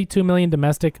 42 million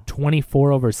domestic,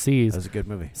 24 overseas. That's a good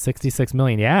movie. 66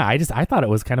 million. Yeah, I thought it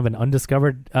was kind of an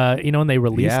undiscovered. When they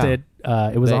released it,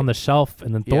 it was on the shelf,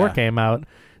 and then Thor came out.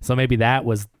 So maybe that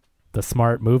was the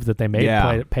smart move that they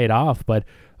made. Paid off. But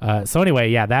so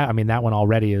anyway, that one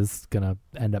already is gonna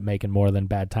end up making more than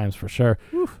Bad Times for sure.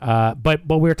 But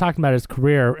we were talking about his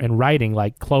career in writing,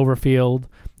 like Cloverfield,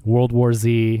 World War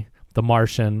Z, The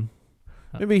Martian.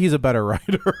 Maybe he's a better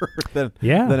writer than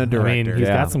a director. I mean, he's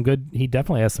got some good. He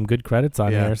definitely has some good credits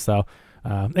on here. So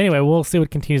anyway, we'll see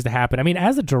what continues to happen. I mean,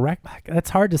 as a director, that's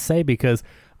hard to say because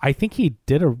I think he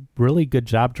did a really good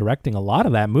job directing a lot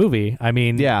of that movie. I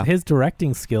mean, his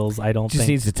directing skills, I don't just think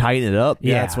needs to tighten it up.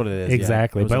 Yeah, that's what it is.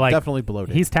 Exactly. It was but definitely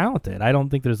bloated. He's talented. I don't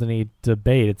think there's any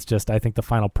debate. It's just I think the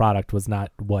final product was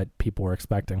not what people were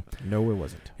expecting. No, it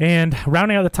wasn't. And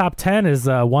rounding out the top 10 is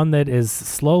one that is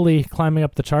slowly climbing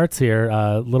up the charts here.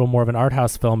 A little more of an art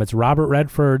house film. It's Robert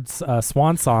Redford's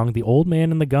swan song, The Old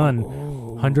Man and the Gun.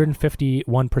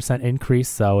 151% increase.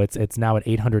 So it's now at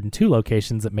 802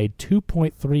 locations. It made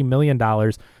 $2.3 million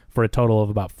for a total of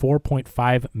about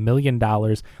 $4.5 million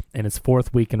in its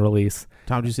 4th week in release.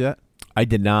 Tom, did you see that? I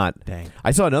did not. Dang.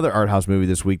 I saw another art house movie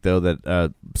this week, though,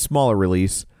 that smaller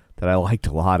release that I liked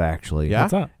a lot, actually. Yeah?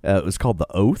 What's up? It was called The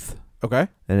Oath. Okay.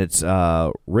 And it's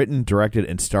written, directed,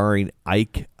 and starring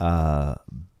Ike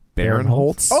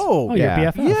Barinholtz. Oh, your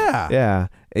BFF.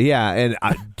 Yeah. And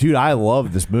dude, I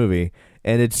love this movie.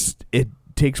 And it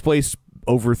takes place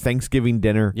over Thanksgiving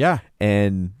dinner. Yeah.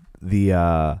 And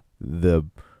the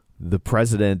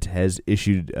president has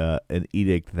issued an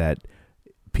edict that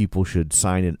people should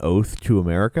sign an oath to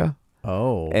America.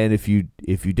 Oh. And if you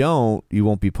don't, you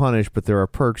won't be punished, but there are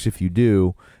perks if you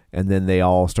do. And then they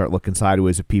all start looking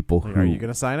sideways at people who are you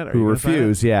going to sign it? Who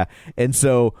refuse? Yeah. And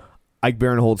so Ike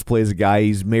Barinholtz plays a guy.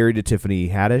 He's married to Tiffany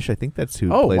Haddish. I think that's who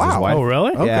plays his wife. Oh,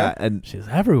 really? Yeah. Okay. And she's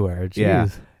everywhere. Jeez. Yeah.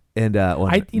 And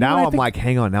now I'm like,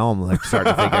 hang on. Now I'm like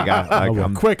starting to think I got.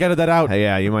 Like, quick, edit that out.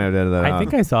 Yeah, you might have edited that out. I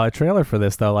think I saw a trailer for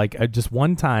this though. Like just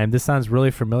one time. This sounds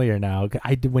really familiar now.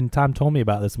 I did when Tom told me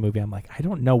about this movie. I'm like, I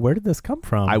don't know, where did this come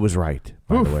from? I was right,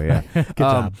 by the way. Yeah. Good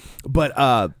job.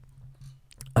 But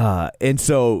and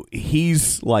so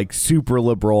he's like super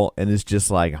liberal and is just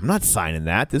like, I'm not signing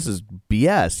that. This is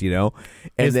BS, you know.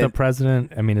 And is the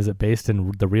president? I mean, is it based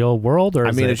in the real world, or?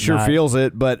 I mean, it sure feels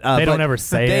it, but they don't ever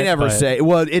say. They never say.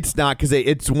 Well, it's not because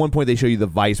it's one point they show you the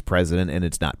vice president and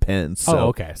it's not Pence. So. Oh,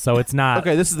 okay. So it's not.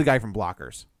 Okay, this is the guy from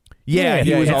Blockers. Yeah,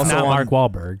 he was it's also not on Mark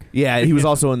Wahlberg. Yeah, he was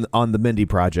also on the Mindy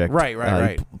Project.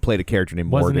 Right. He played a character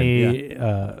named Wasn't Morgan. he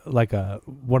like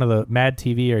one of the Mad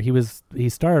TV, or he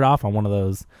started off on one of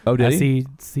those? Oh, did he?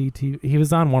 SCTV. He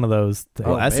was on one of those.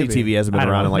 Well, SCTV hasn't been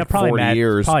around in like probably 40 Mad,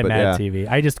 years. Probably but Mad yeah. TV.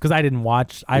 I just because I didn't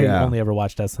watch. I only ever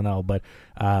watched SNL, but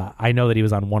I know that he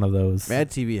was on one of those.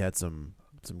 Mad TV had some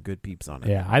good peeps on it.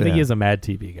 Yeah, I think he is a Mad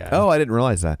TV guy. Oh, I didn't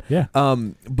realize that. Yeah.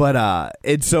 But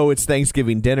it's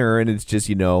Thanksgiving dinner, and it's just,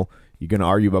 you're going to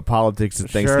argue about politics at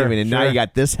Thanksgiving, and now you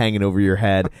got this hanging over your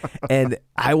head. And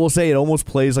I will say it almost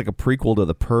plays like a prequel to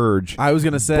The Purge. I was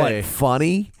going to say. But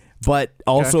funny, but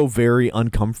also very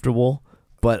uncomfortable.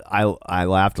 But I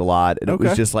laughed a lot, and it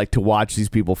was just like to watch these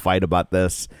people fight about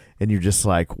this, and you're just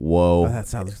like, whoa. That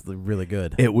sounds really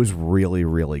good. It was really,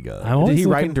 really good. Did he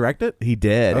write and direct it? He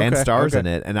did, and stars in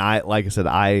it. And like I said,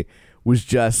 I was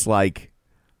just like...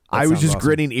 I was just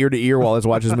grinning ear to ear while I was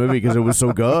watching this movie because it was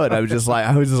so good. I was just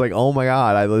like, oh my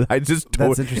god! I just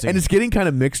that's interesting, and it's getting kind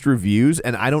of mixed reviews,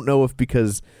 and I don't know if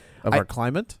because of our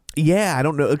climate. Yeah, I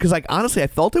don't know because like honestly, I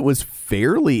felt it was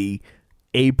fairly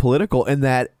apolitical in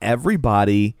that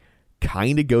everybody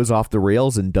kind of goes off the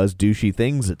rails and does douchey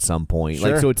things at some point.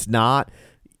 Sure. Like so, it's not,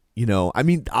 I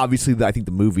mean, obviously, I think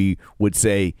the movie would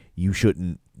say you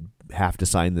shouldn't have to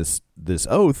sign this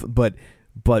oath,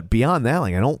 But beyond that,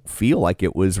 like I don't feel like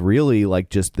it was really like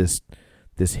just this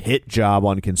hit job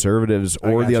on conservatives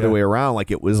or the other way around.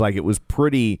 Like it was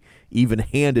pretty even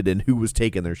handed in who was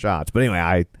taking their shots. But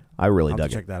anyway, I really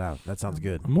dug it. Check that out. That sounds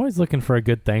good. I'm always looking for a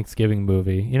good Thanksgiving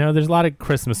movie. There's a lot of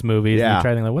Christmas movies. Yeah. And you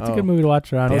try to think like, what's a good movie to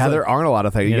watch around? Yeah, there aren't a lot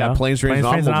of things. You got Planes, Trains,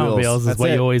 and Automobiles. Is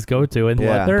what you always go to. And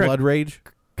Blood Rage.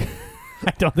 I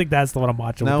don't think that's the one I'm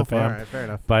watching with the fam. All right, fair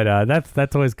enough. But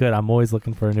that's always good. I'm always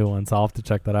looking for a new one, so I'll have to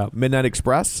check that out. Midnight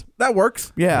Express. That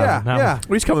works. Yeah. Yeah.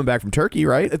 Well, he's coming back from Turkey,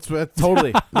 right? It's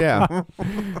totally. Yeah.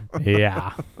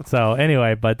 Yeah. So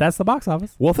anyway, but that's the box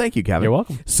office. Well, thank you, Kevin. You're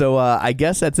welcome. So I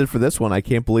guess that's it for this one. I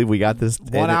can't believe we got this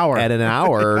 1 hour. At an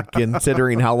hour,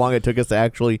 considering how long it took us to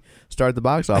actually start the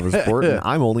box office report, and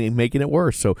I'm only making it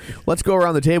worse. So let's go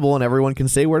around the table, and everyone can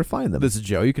say where to find them. This is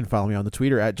Joe. You can follow me on the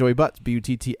Twitter at Joey Butts,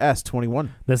 BUTTS21.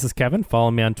 This is Kevin.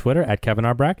 Follow me on Twitter at Kevin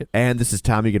R. Brackett. And this is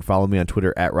Tom. You can follow me on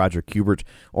Twitter at Roger Kubert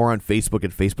or on Facebook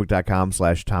at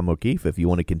Facebook.com/Tom O'Keefe. If you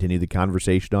want to continue the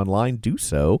conversation online, do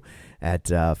so at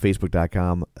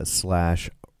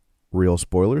Facebook.com/Real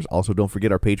Spoilers. Also, don't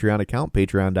forget our Patreon account,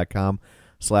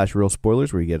 Patreon.com/Real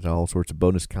Spoilers, where you get all sorts of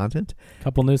bonus content.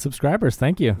 Couple new subscribers.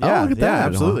 Thank you. Oh, look at that.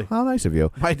 Absolutely. How nice of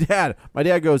you. My dad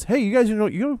goes, hey, you guys,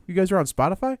 you guys are on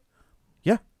Spotify?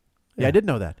 Yeah, I did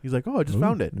know that. He's like, oh, I just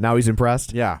found it. Now he's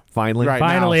impressed? Yeah. Finally? Right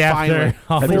Finally, now, after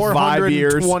 5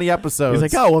 years. 420 episodes. He's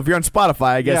like, oh, well, if you're on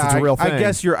Spotify, I guess it's a real thing.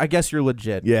 I guess you're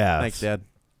legit. Yeah. Thanks, Dad.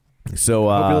 So,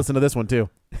 hope you listen to this one, too.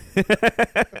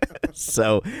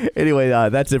 So, anyway,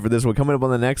 that's it for this one. Coming up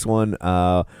on the next one,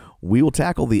 we will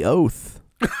tackle the oath.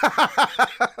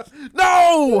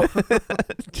 No!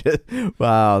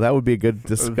 Wow, that would be a good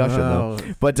discussion, though.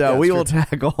 But we will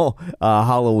tackle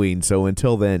Halloween. So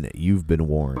until then, you've been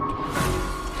warned. Get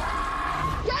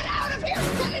out of here!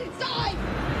 Get inside!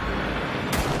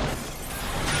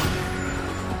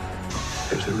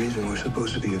 There's a reason we're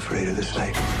supposed to be afraid of this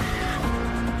night.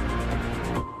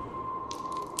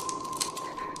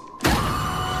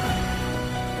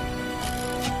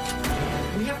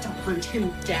 We have to hunt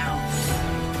him down.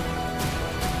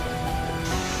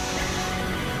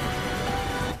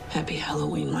 Happy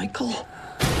Halloween, Michael.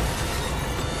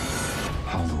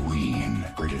 Halloween,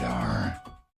 rated R.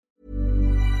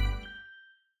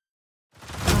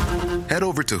 Head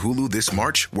over to Hulu this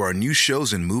March, where our new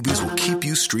shows and movies will keep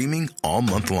you streaming all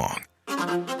month long.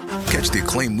 Catch the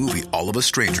acclaimed movie All of Us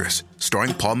Strangers,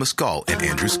 starring Paul Mescal and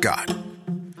Andrew Scott.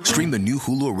 Stream the new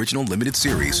Hulu original limited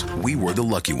series We Were the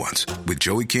Lucky Ones with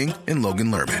Joey King and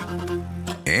Logan Lerman.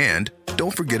 And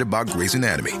don't forget about Grey's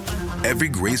Anatomy. Every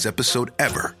Grey's episode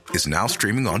ever is now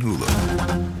streaming on Hulu.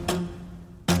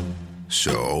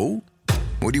 So,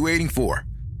 what are you waiting for?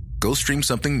 Go stream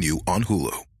something new on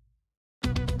Hulu.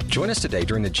 Join us today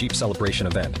during the Jeep Celebration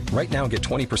event. Right now, get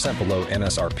 20% below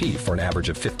MSRP for an average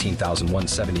of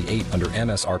 $15,178 under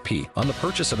MSRP on the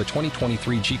purchase of a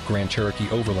 2023 Jeep Grand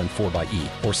Cherokee Overland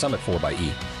 4xE or Summit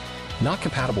 4xE. Not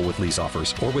compatible with lease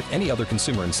offers or with any other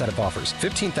consumer incentive offers.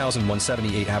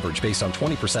 $15,178 average based on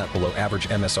 20% below average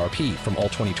MSRP from all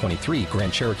 2023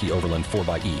 Grand Cherokee Overland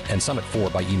 4xE and Summit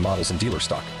 4xE models in dealer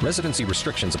stock. Residency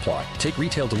restrictions apply. Take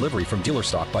retail delivery from dealer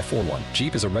stock by 4/1.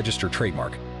 Jeep is a registered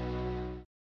trademark.